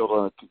field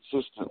on a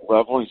consistent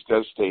level. He's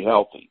got to stay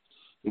healthy.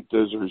 I think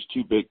those are his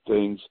two big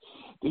things.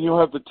 Then you'll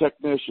have the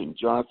technician,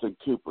 Jonathan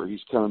Cooper.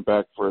 He's coming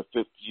back for a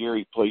fifth year.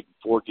 He played in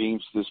 4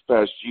 games this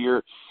past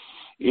year.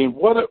 And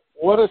what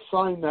a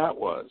sign that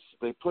was.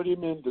 They put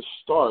him in to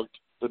start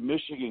the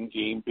Michigan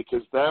game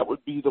because that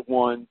would be the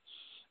one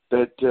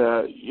that,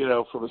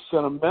 from a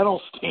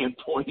sentimental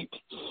standpoint,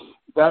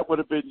 that would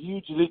have been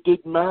huge. And it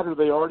didn't matter.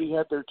 They already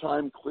had their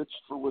time clinched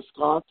for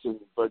Wisconsin,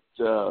 but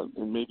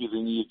and maybe they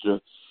needed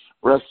to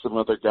rest some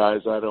other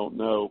guys. I don't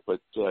know.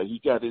 But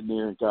he got in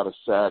there and got a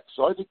sack.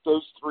 So I think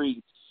those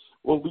three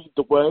will lead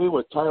the way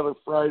with Tyler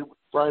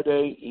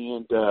Friday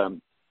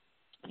and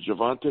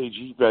Javonte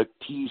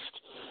G-Baptiste,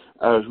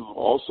 who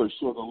also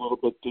showed a little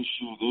bit this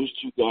year. Those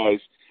two guys.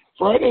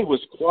 Friday was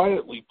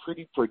quietly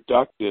pretty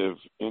productive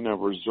in a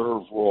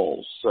reserve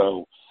role.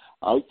 So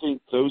I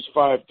think those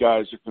 5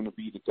 guys are going to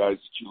be the guys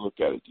that you look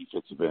at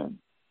defensive end.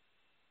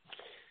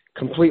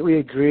 Completely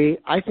agree.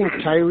 I think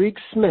Tyreek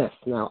Smith,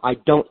 now I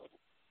don't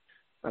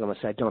want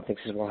to say I don't think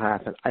this will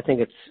happen. I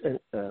think it's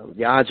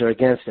the odds are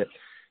against it.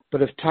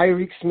 But if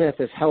Tyreek Smith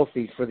is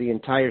healthy for the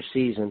entire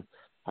season,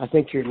 I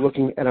think you're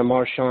looking at a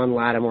Marshawn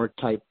Lattimore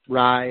type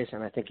rise,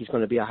 and I think he's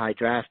going to be a high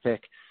draft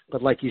pick.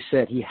 But like you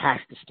said, he has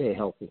to stay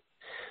healthy.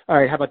 All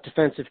right, how about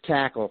defensive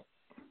tackle?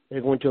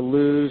 They're going to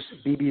lose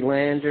B.B.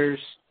 Landers.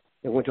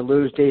 They're going to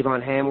lose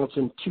Davon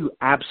Hamilton, 2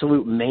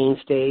 absolute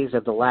mainstays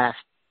of the last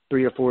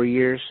 3 or 4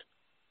 years.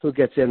 Who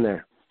gets in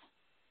there?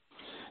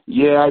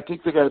 Yeah, I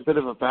think they got a bit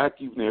of a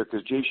vacuum there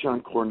because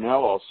Ja'Shawn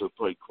Cornell also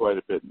played quite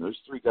a bit, and those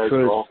 3 guys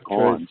are all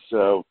gone.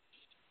 So,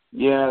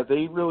 yeah,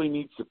 they really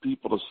need some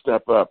people to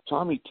step up.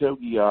 Tommy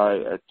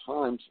Togiai at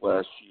times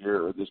last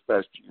year or this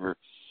past year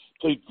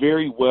played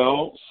very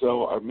well,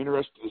 so I'm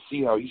interested to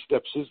see how he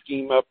steps his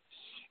game up.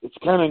 It's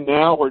kind of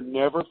now or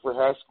never for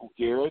Haskell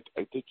Garrett.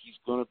 I think he's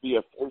going to be a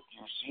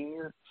 4th-year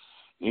senior,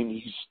 and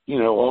he's,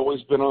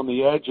 always been on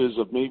the edges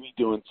of maybe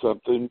doing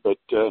something, but,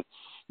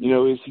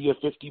 is he a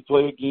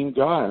 50-play-a-game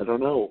guy? I don't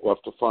know. We'll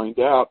have to find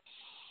out.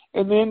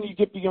 And then you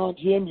get beyond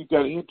him, you've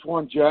got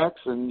Antoine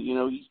Jackson.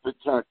 He's been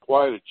kind of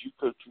quiet,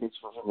 a JUCO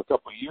transfer from a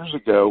couple of years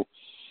ago.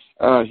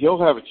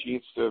 He'll have a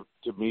chance to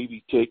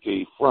maybe take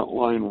a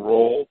frontline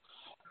role.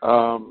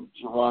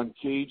 Javon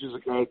Cage is a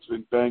guy that's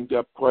been banged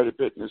up quite a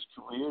bit in his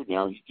career.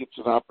 Now he gets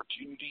an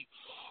opportunity.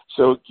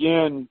 So,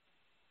 again,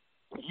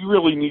 you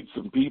really need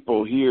some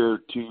people here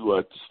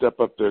to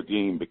step up their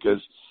game because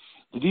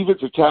the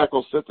defensive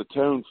tackle set the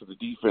tone for the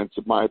defense,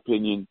 in my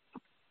opinion,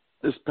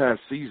 this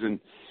past season.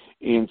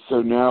 And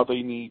so now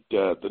they need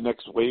the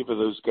next wave of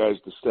those guys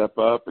to step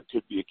up. It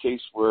could be a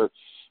case where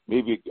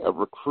maybe a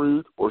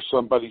recruit or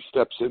somebody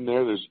steps in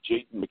there. There's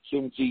Jaden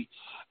McKenzie,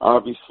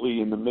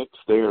 obviously, in the mix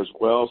there as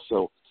well.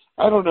 So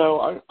I don't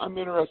know. I'm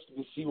interested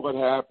to see what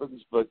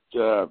happens, but,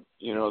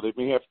 they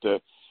may have to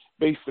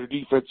base their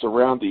defense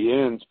around the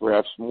ends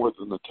perhaps more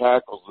than the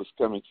tackles this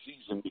coming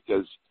season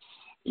because,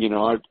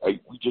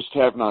 we just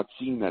have not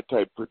seen that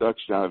type of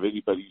production out of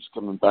anybody who's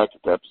coming back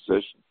at that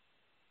position.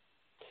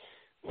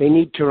 They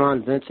need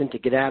Teron Vincent to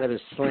get out of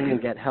his sling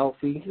and get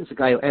healthy. He's a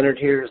guy who entered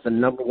here as the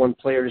number 1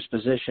 player in his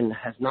position,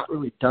 has not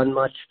really done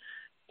much.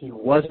 He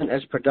wasn't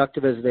as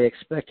productive as they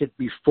expected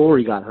before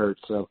he got hurt,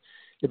 so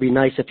it'd be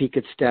nice if he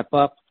could step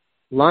up.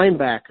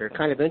 Linebacker,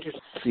 kind of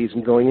interesting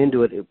season going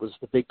into it. It was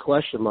the big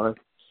question mark.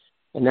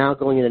 And now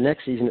going into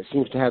next season, it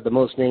seems to have the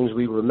most names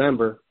we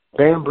remember.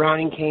 Baron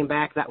Browning came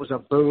back. That was a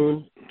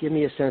boon. Give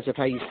me a sense of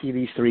how you see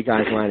these 3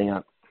 guys lining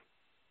up.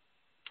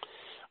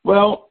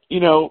 Well,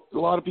 a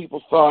lot of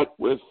people thought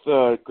with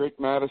Greg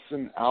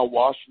Madison, Al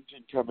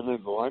Washington coming in as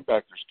the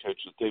linebackers coach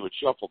that they would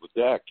shuffle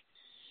the deck.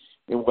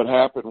 And what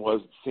happened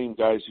was the same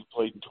guys who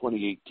played in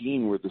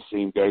 2018 were the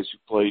same guys who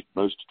played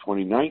most of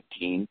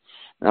 2019.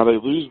 Now they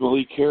lose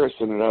Malik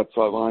Harrison at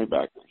outside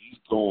linebacker. He's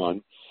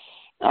gone.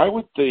 I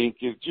would think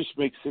it just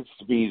makes sense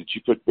to me that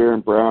you put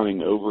Baron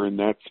Browning over in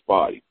that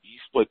spot. He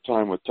split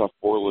time with Tough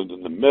Borland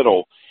in the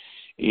middle.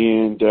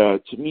 And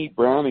to me,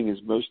 Browning is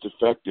most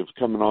effective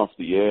coming off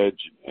the edge,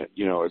 as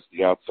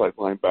the outside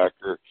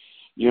linebacker,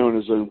 in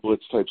his own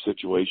blitz type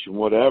situation,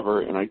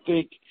 whatever. And I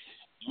think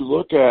you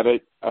look at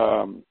it,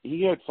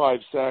 he had 5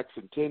 sacks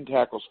and 10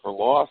 tackles for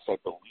loss, I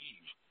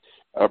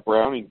believe,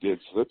 Browning did.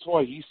 So that's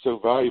why he's so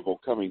valuable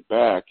coming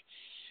back.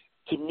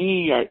 To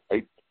me,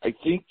 I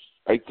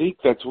think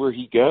that's where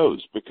he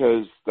goes,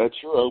 because that's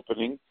your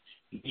opening.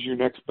 He's your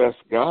next best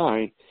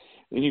guy.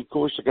 And you, of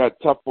course, have got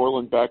Tough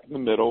Borland back in the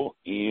middle,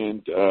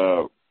 and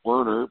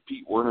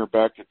Pete Werner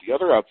back at the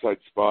other outside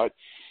spot.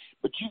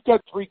 But you've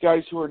got 3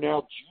 guys who are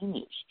now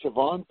juniors,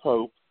 Tavon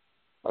Pope,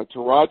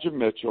 Taraja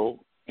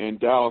Mitchell, and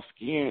Dallas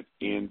Gant,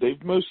 and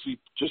they've mostly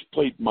just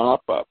played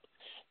mop-up.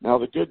 Now,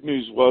 the good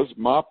news was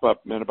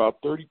mop-up meant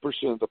about 30%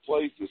 of the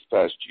plays this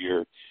past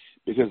year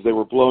because they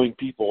were blowing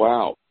people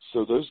out.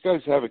 So those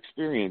guys have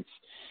experience.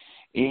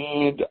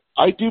 And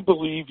I do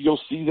believe you'll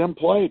see them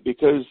play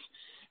because,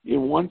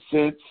 in one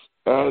sense,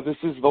 this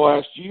is the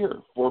last year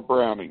for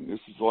Browning. This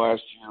is the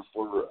last year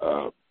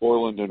for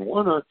Borland and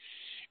Werner.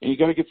 And you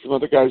got to get some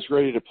other guys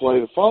ready to play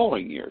the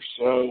following year.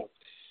 So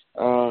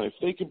if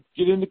they can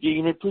get in the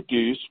game and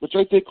produce, which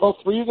I think all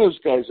 3 of those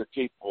guys are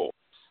capable,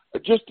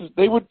 just as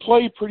they would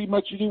play pretty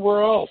much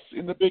anywhere else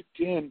in the Big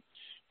Ten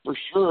for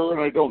sure.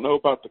 And I don't know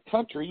about the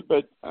country,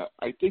 but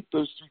I think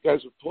those 3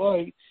 guys would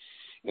play.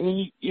 And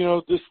then,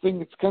 this thing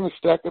that's kind of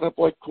stacking up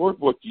like cord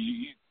book,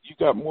 you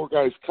got more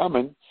guys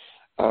coming.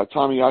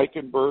 Tommy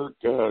Eichenberg,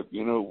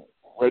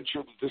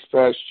 redshirted this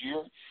past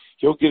year.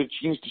 He'll get a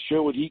chance to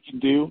show what he can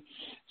do.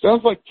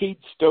 Sounds like Cade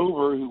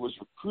Stover, who was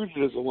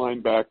recruited as a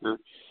linebacker,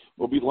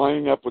 will be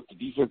lining up with the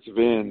defensive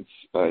ends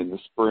in the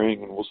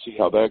spring, and we'll see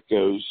how that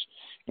goes.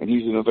 And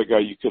he's another guy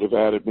you could have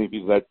added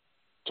maybe that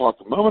talk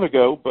a moment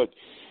ago. But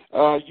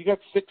you got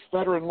 6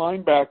 veteran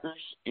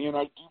linebackers, and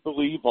I do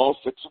believe all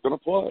 6 are going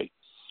to play.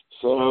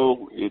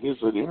 So it is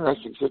an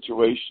interesting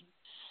situation.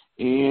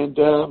 And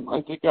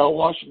I think Al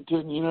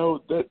Washington,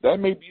 that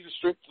may be the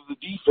strength of the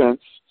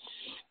defense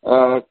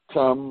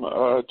come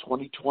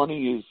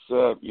 2020 is,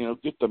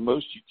 get the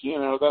most you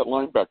can out of that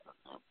linebacker.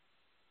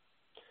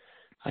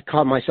 I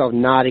caught myself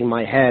nodding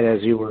my head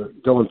as you were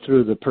going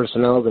through the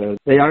personnel there.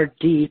 They are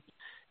deep,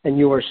 and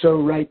you are so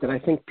right that I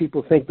think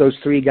people think those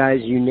 3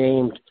 guys you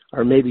named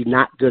are maybe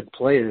not good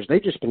players.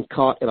 They've just been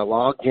caught in a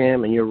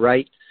logjam, and you're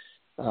right.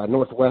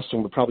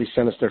 Northwestern would probably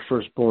send us their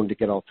firstborn to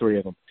get all 3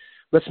 of them.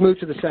 Let's move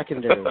to the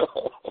secondary.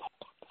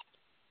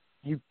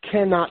 You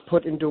cannot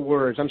put into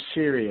words, I'm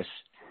serious,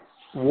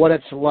 what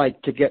it's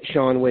like to get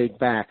Shaun Wade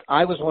back.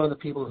 I was one of the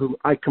people who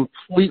I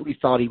completely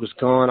thought he was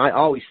gone. I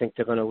always think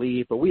they're going to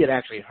leave, but we had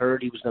actually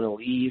heard he was going to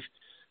leave,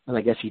 and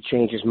I guess he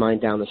changed his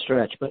mind down the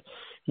stretch. But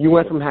you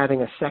went from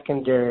having a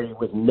secondary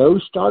with no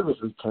starters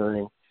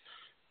returning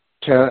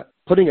to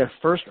putting a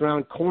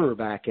first-round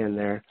cornerback in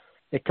there.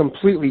 It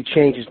completely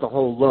changes the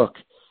whole look.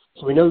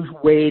 So we know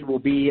Wade will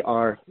be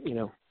our,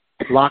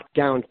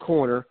 lockdown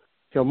corner.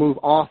 He'll move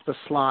off the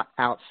slot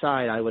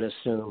outside, I would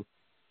assume.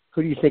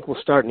 Who do you think will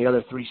start in the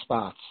other 3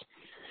 spots?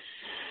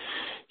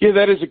 Yeah,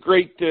 that is a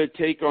great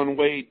take on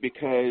Wade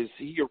because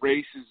he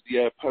erases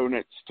the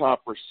opponent's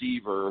top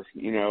receiver.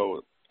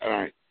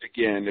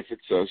 Again, if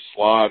it's a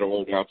slot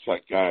or an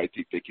outside guy, I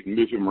think they can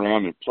move him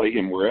around and play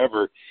him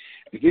wherever.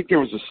 I think there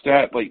was a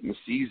stat late in the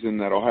season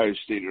that Ohio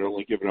State had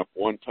only given up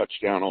 1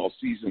 touchdown all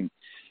season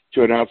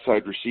to an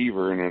outside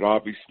receiver, and it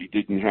obviously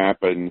didn't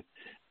happen.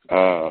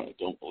 I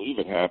don't believe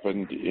it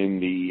happened in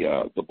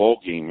the bowl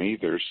game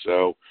either.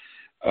 So,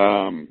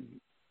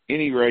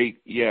 any rate,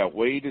 yeah,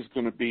 Wade is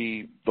going to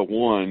be the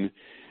one.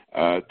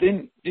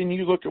 Then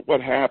you look at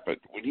what happened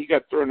when he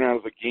got thrown out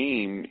of the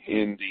game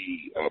in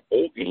the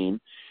bowl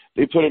game.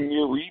 They put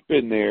Amir Reep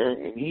in there,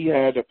 and he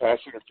had a pass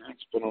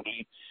interference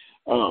penalty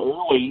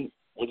early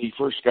when he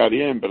first got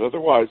in, but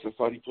otherwise I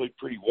thought he played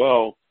pretty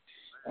well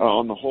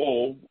on the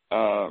whole.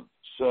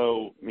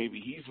 So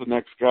maybe he's the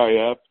next guy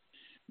up.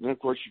 And then, of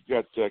course, you've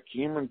got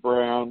Cameron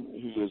Brown,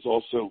 who is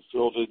also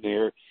filled in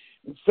there,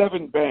 and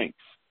Seven Banks.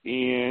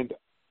 And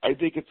I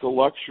think it's a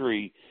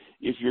luxury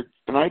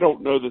and I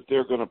don't know that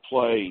they're going to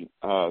play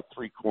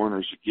 3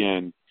 corners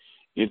again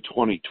in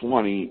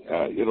 2020.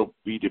 It'll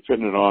be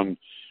dependent on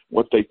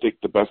what they think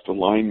the best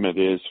alignment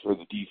is for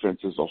the defense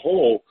as a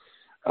whole.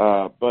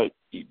 But,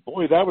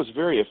 boy, that was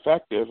very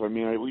effective. I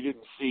mean, we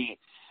didn't see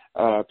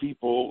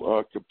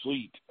people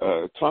complete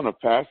a ton of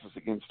passes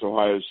against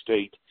Ohio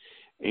State.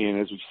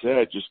 And as we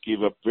said, just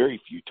gave up very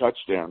few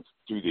touchdowns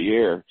through the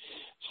air.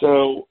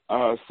 So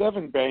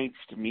Seven Banks,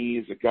 to me,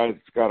 is a guy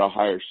that's got a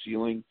higher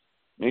ceiling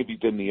maybe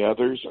than the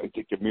others. I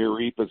think Amir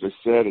Reep, as I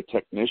said, a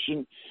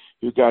technician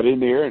who got in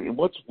there. And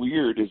what's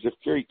weird is if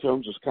Kerry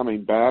Combs was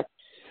coming back,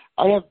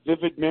 I have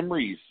vivid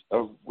memories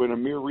of when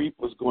Amir Reep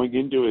was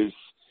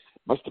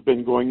must have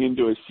been going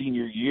into his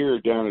senior year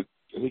down at,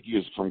 I think he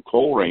was from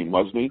Coleraine,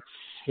 wasn't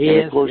he?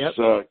 And of course, yep.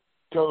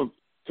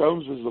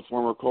 Combs was the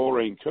former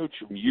Coleraine coach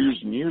from years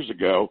and years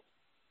ago.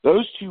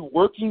 Those 2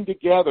 working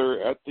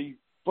together at the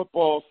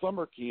football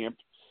summer camp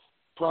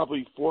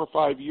probably 4 or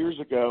 5 years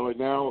ago, and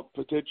now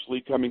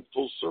potentially coming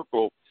full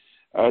circle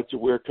to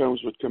where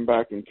Combs would come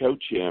back and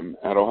coach him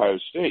at Ohio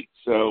State.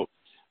 So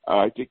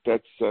I think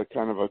that's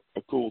kind of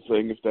a cool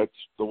thing if that's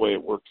the way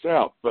it works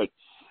out. But,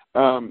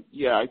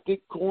 I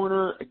think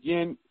corner,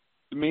 again,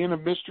 the man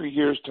of mystery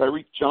here is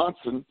Tyreek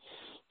Johnson.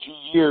 2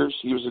 years,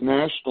 he was a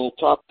national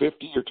top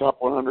 50 or top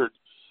 100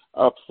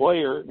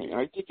 player. And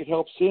I think it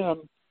helps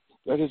him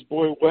that his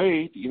boy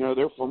Wade,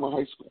 their former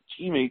high school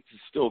teammates, is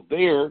still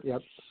there.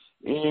 Yep.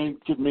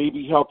 And could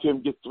maybe help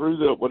him get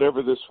through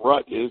whatever this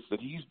rut is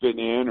that he's been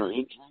in, or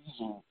injuries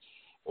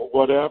or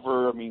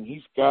whatever. I mean,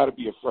 he's got to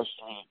be a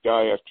frustrated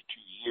guy after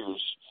 2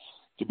 years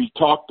to be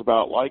talked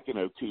about like an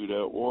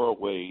Okudah or a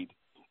Wade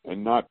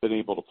and not been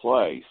able to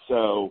play.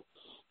 So,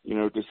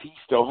 does he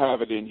still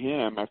have it in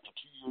him after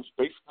 2 years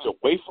basically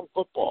away from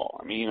football?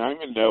 I mean, I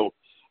don't even know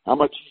how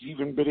much he's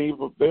even been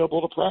able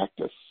to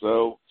practice.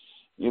 So,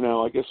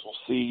 I guess we'll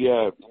see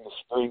in the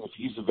spring if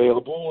he's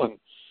available and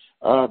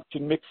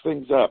can mix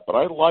things up. But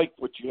I like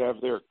what you have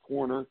there at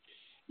corner.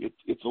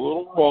 It's a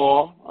little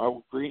raw. I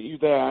will grant you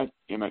that.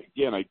 And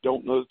again, I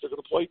don't know that they're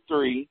going to play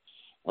three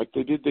like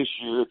they did this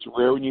year. It's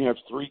rare when you have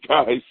three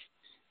guys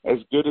as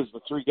good as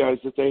the three guys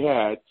that they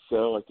had.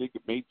 So I think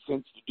it made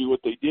sense to do what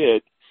they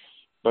did.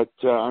 But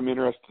I'm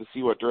interested to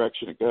see what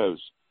direction it goes.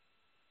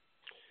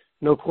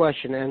 No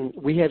question. And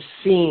we have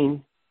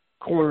seen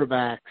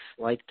cornerbacks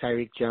like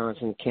Tyreek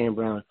Johnson, Cam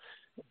Brown,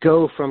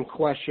 go from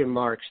question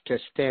marks to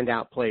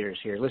standout players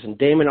here. Listen,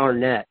 Damon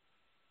Arnett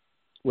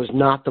was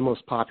not the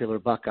most popular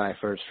Buckeye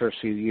for his first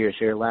few years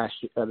here.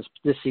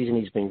 This season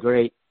he's been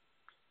great.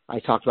 I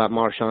talked about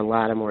Marshawn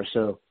Lattimore,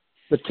 so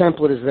the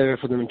template is there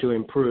for them to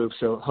improve,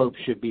 so hope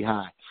should be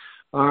high.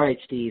 All right,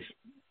 Steve,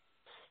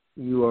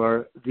 you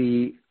are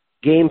the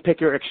game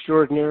picker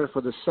extraordinaire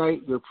for the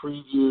site. Your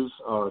previews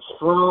are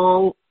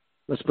strong.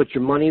 Let's put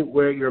your money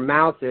where your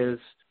mouth is.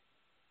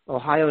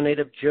 Ohio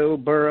native Joe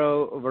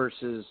Burrow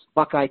versus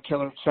Buckeye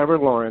killer Trevor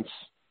Lawrence.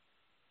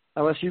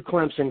 LSU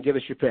Clemson, give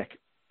us your pick.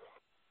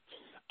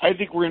 I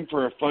think we're in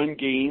for a fun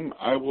game.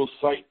 I will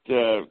cite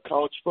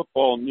College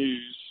Football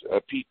News,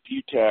 Pete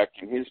Butak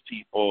and his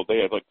people. They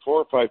had like 4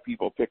 or 5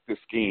 people pick this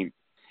game,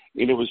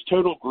 and it was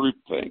total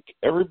groupthink.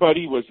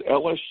 Everybody was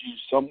LSU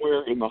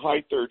somewhere in the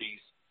high 30s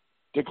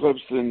to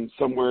Clemson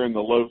somewhere in the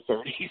low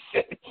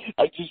 30s.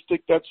 I just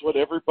think that's what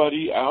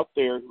everybody out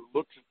there who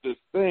looks at this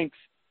thinks.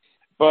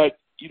 But,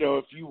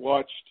 if you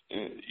watched,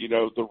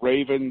 the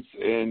Ravens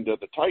and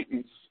the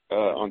Titans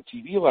on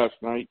TV last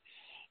night,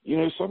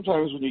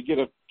 sometimes when you get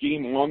a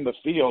game on the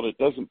field, it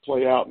doesn't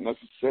play out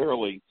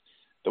necessarily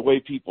the way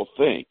people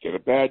think. And a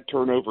bad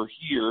turnover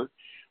here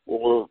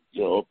or,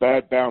 a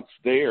bad bounce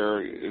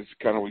there is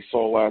kind of we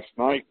saw last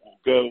night will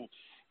go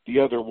the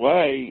other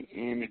way,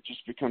 and it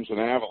just becomes an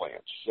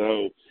avalanche.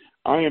 So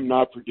I am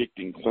not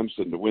predicting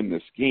Clemson to win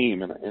this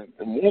game. And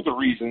one of the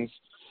reasons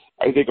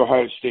I think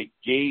Ohio State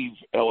gave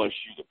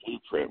LSU the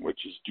blueprint,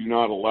 which is do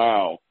not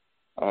allow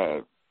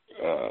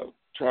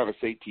Travis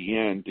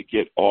Etienne to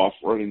get off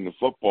running the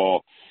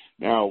football.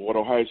 Now, what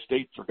Ohio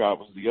State forgot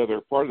was the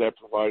other part of that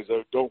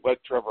proviso. Don't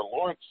let Trevor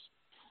Lawrence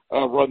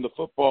run the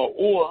football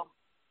or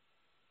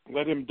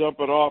let him dump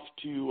it off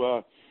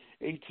to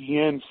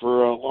Etienne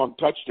for long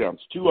touchdowns,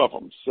 2 of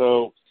them.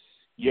 So,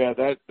 yeah,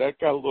 that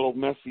got a little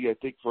messy, I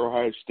think, for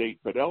Ohio State.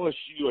 But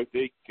LSU, I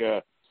think,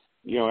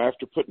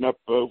 after putting up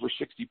over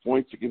 60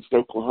 points against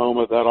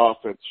Oklahoma, that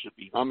offense should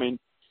be humming.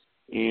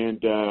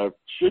 And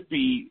should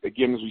be,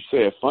 again, as we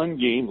say, a fun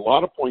game. A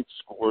lot of points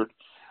scored.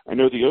 I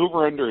know the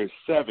over-under is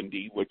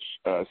 70, which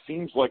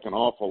seems like an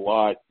awful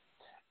lot.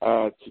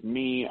 To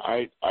me,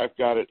 I've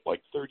got it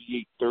like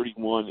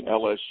 38-31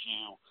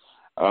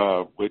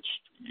 LSU, which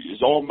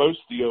is almost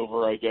the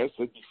over, I guess.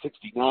 It'd be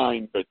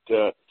 69. But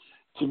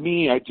to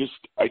me, I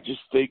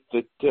just think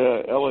that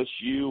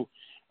LSU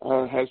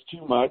has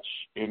too much,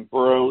 and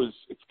Burrow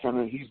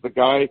he's the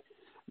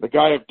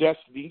guy of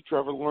destiny.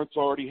 Trevor Lawrence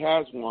already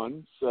has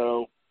one,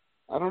 so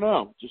I don't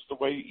know. Just the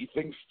way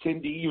things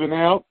tend to even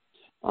out,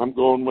 I'm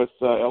going with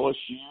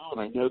LSU,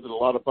 and I know that a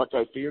lot of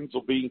Buckeye fans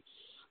will be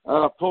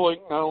pulling,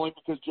 not only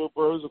because Joe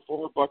Burrow is a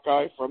former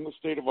Buckeye from the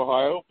state of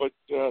Ohio, but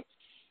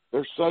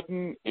their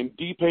sudden and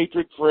deep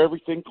hatred for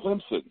everything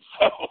Clemson.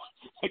 So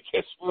I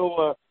guess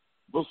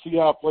we'll see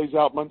how it plays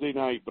out Monday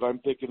night, but I'm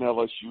thinking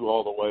LSU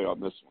all the way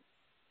on this one.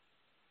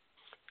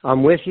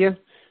 I'm with you.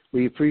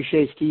 We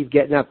appreciate Steve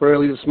getting up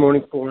early this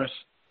morning for us.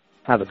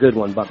 Have a good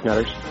one,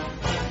 Bucknutters.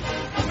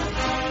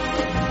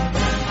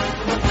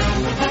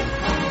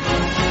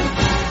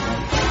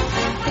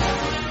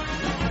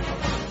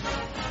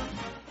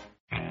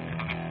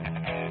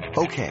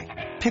 Okay,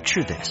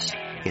 picture this.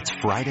 It's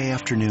Friday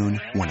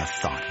afternoon when a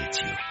thought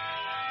hits you.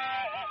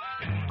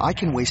 I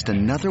can waste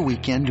another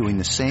weekend doing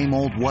the same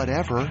old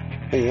whatever,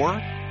 or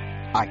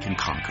I can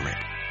conquer it.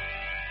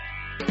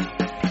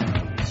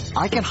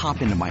 I can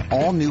hop into my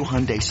all-new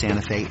Hyundai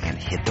Santa Fe and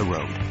hit the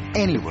road.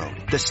 Any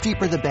road. The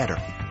steeper, the better.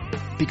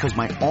 Because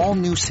my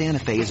all-new Santa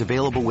Fe is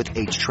available with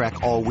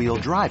H-Track all-wheel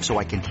drive, so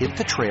I can hit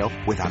the trail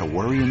without a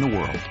worry in the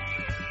world.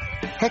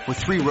 Heck, with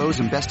 3 rows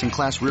and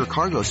best-in-class rear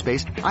cargo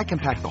space, I can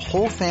pack the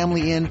whole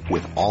family in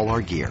with all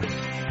our gear.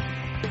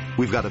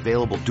 We've got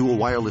available dual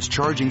wireless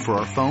charging for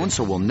our phones,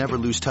 so we'll never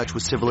lose touch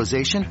with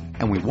civilization,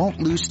 and we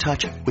won't lose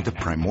touch with the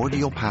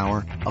primordial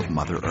power of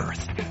Mother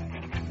Earth.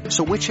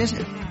 So which is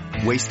it?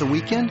 Waste the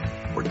weekend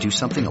or do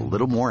something a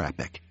little more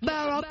epic?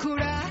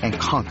 And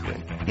conquer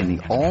it in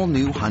the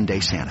all-new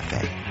Hyundai Santa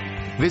Fe.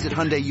 Visit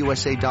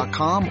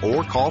HyundaiUSA.com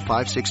or call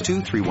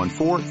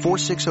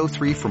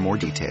 562-314-4603 for more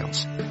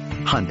details.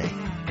 Hyundai,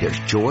 there's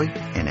joy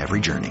in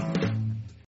every journey.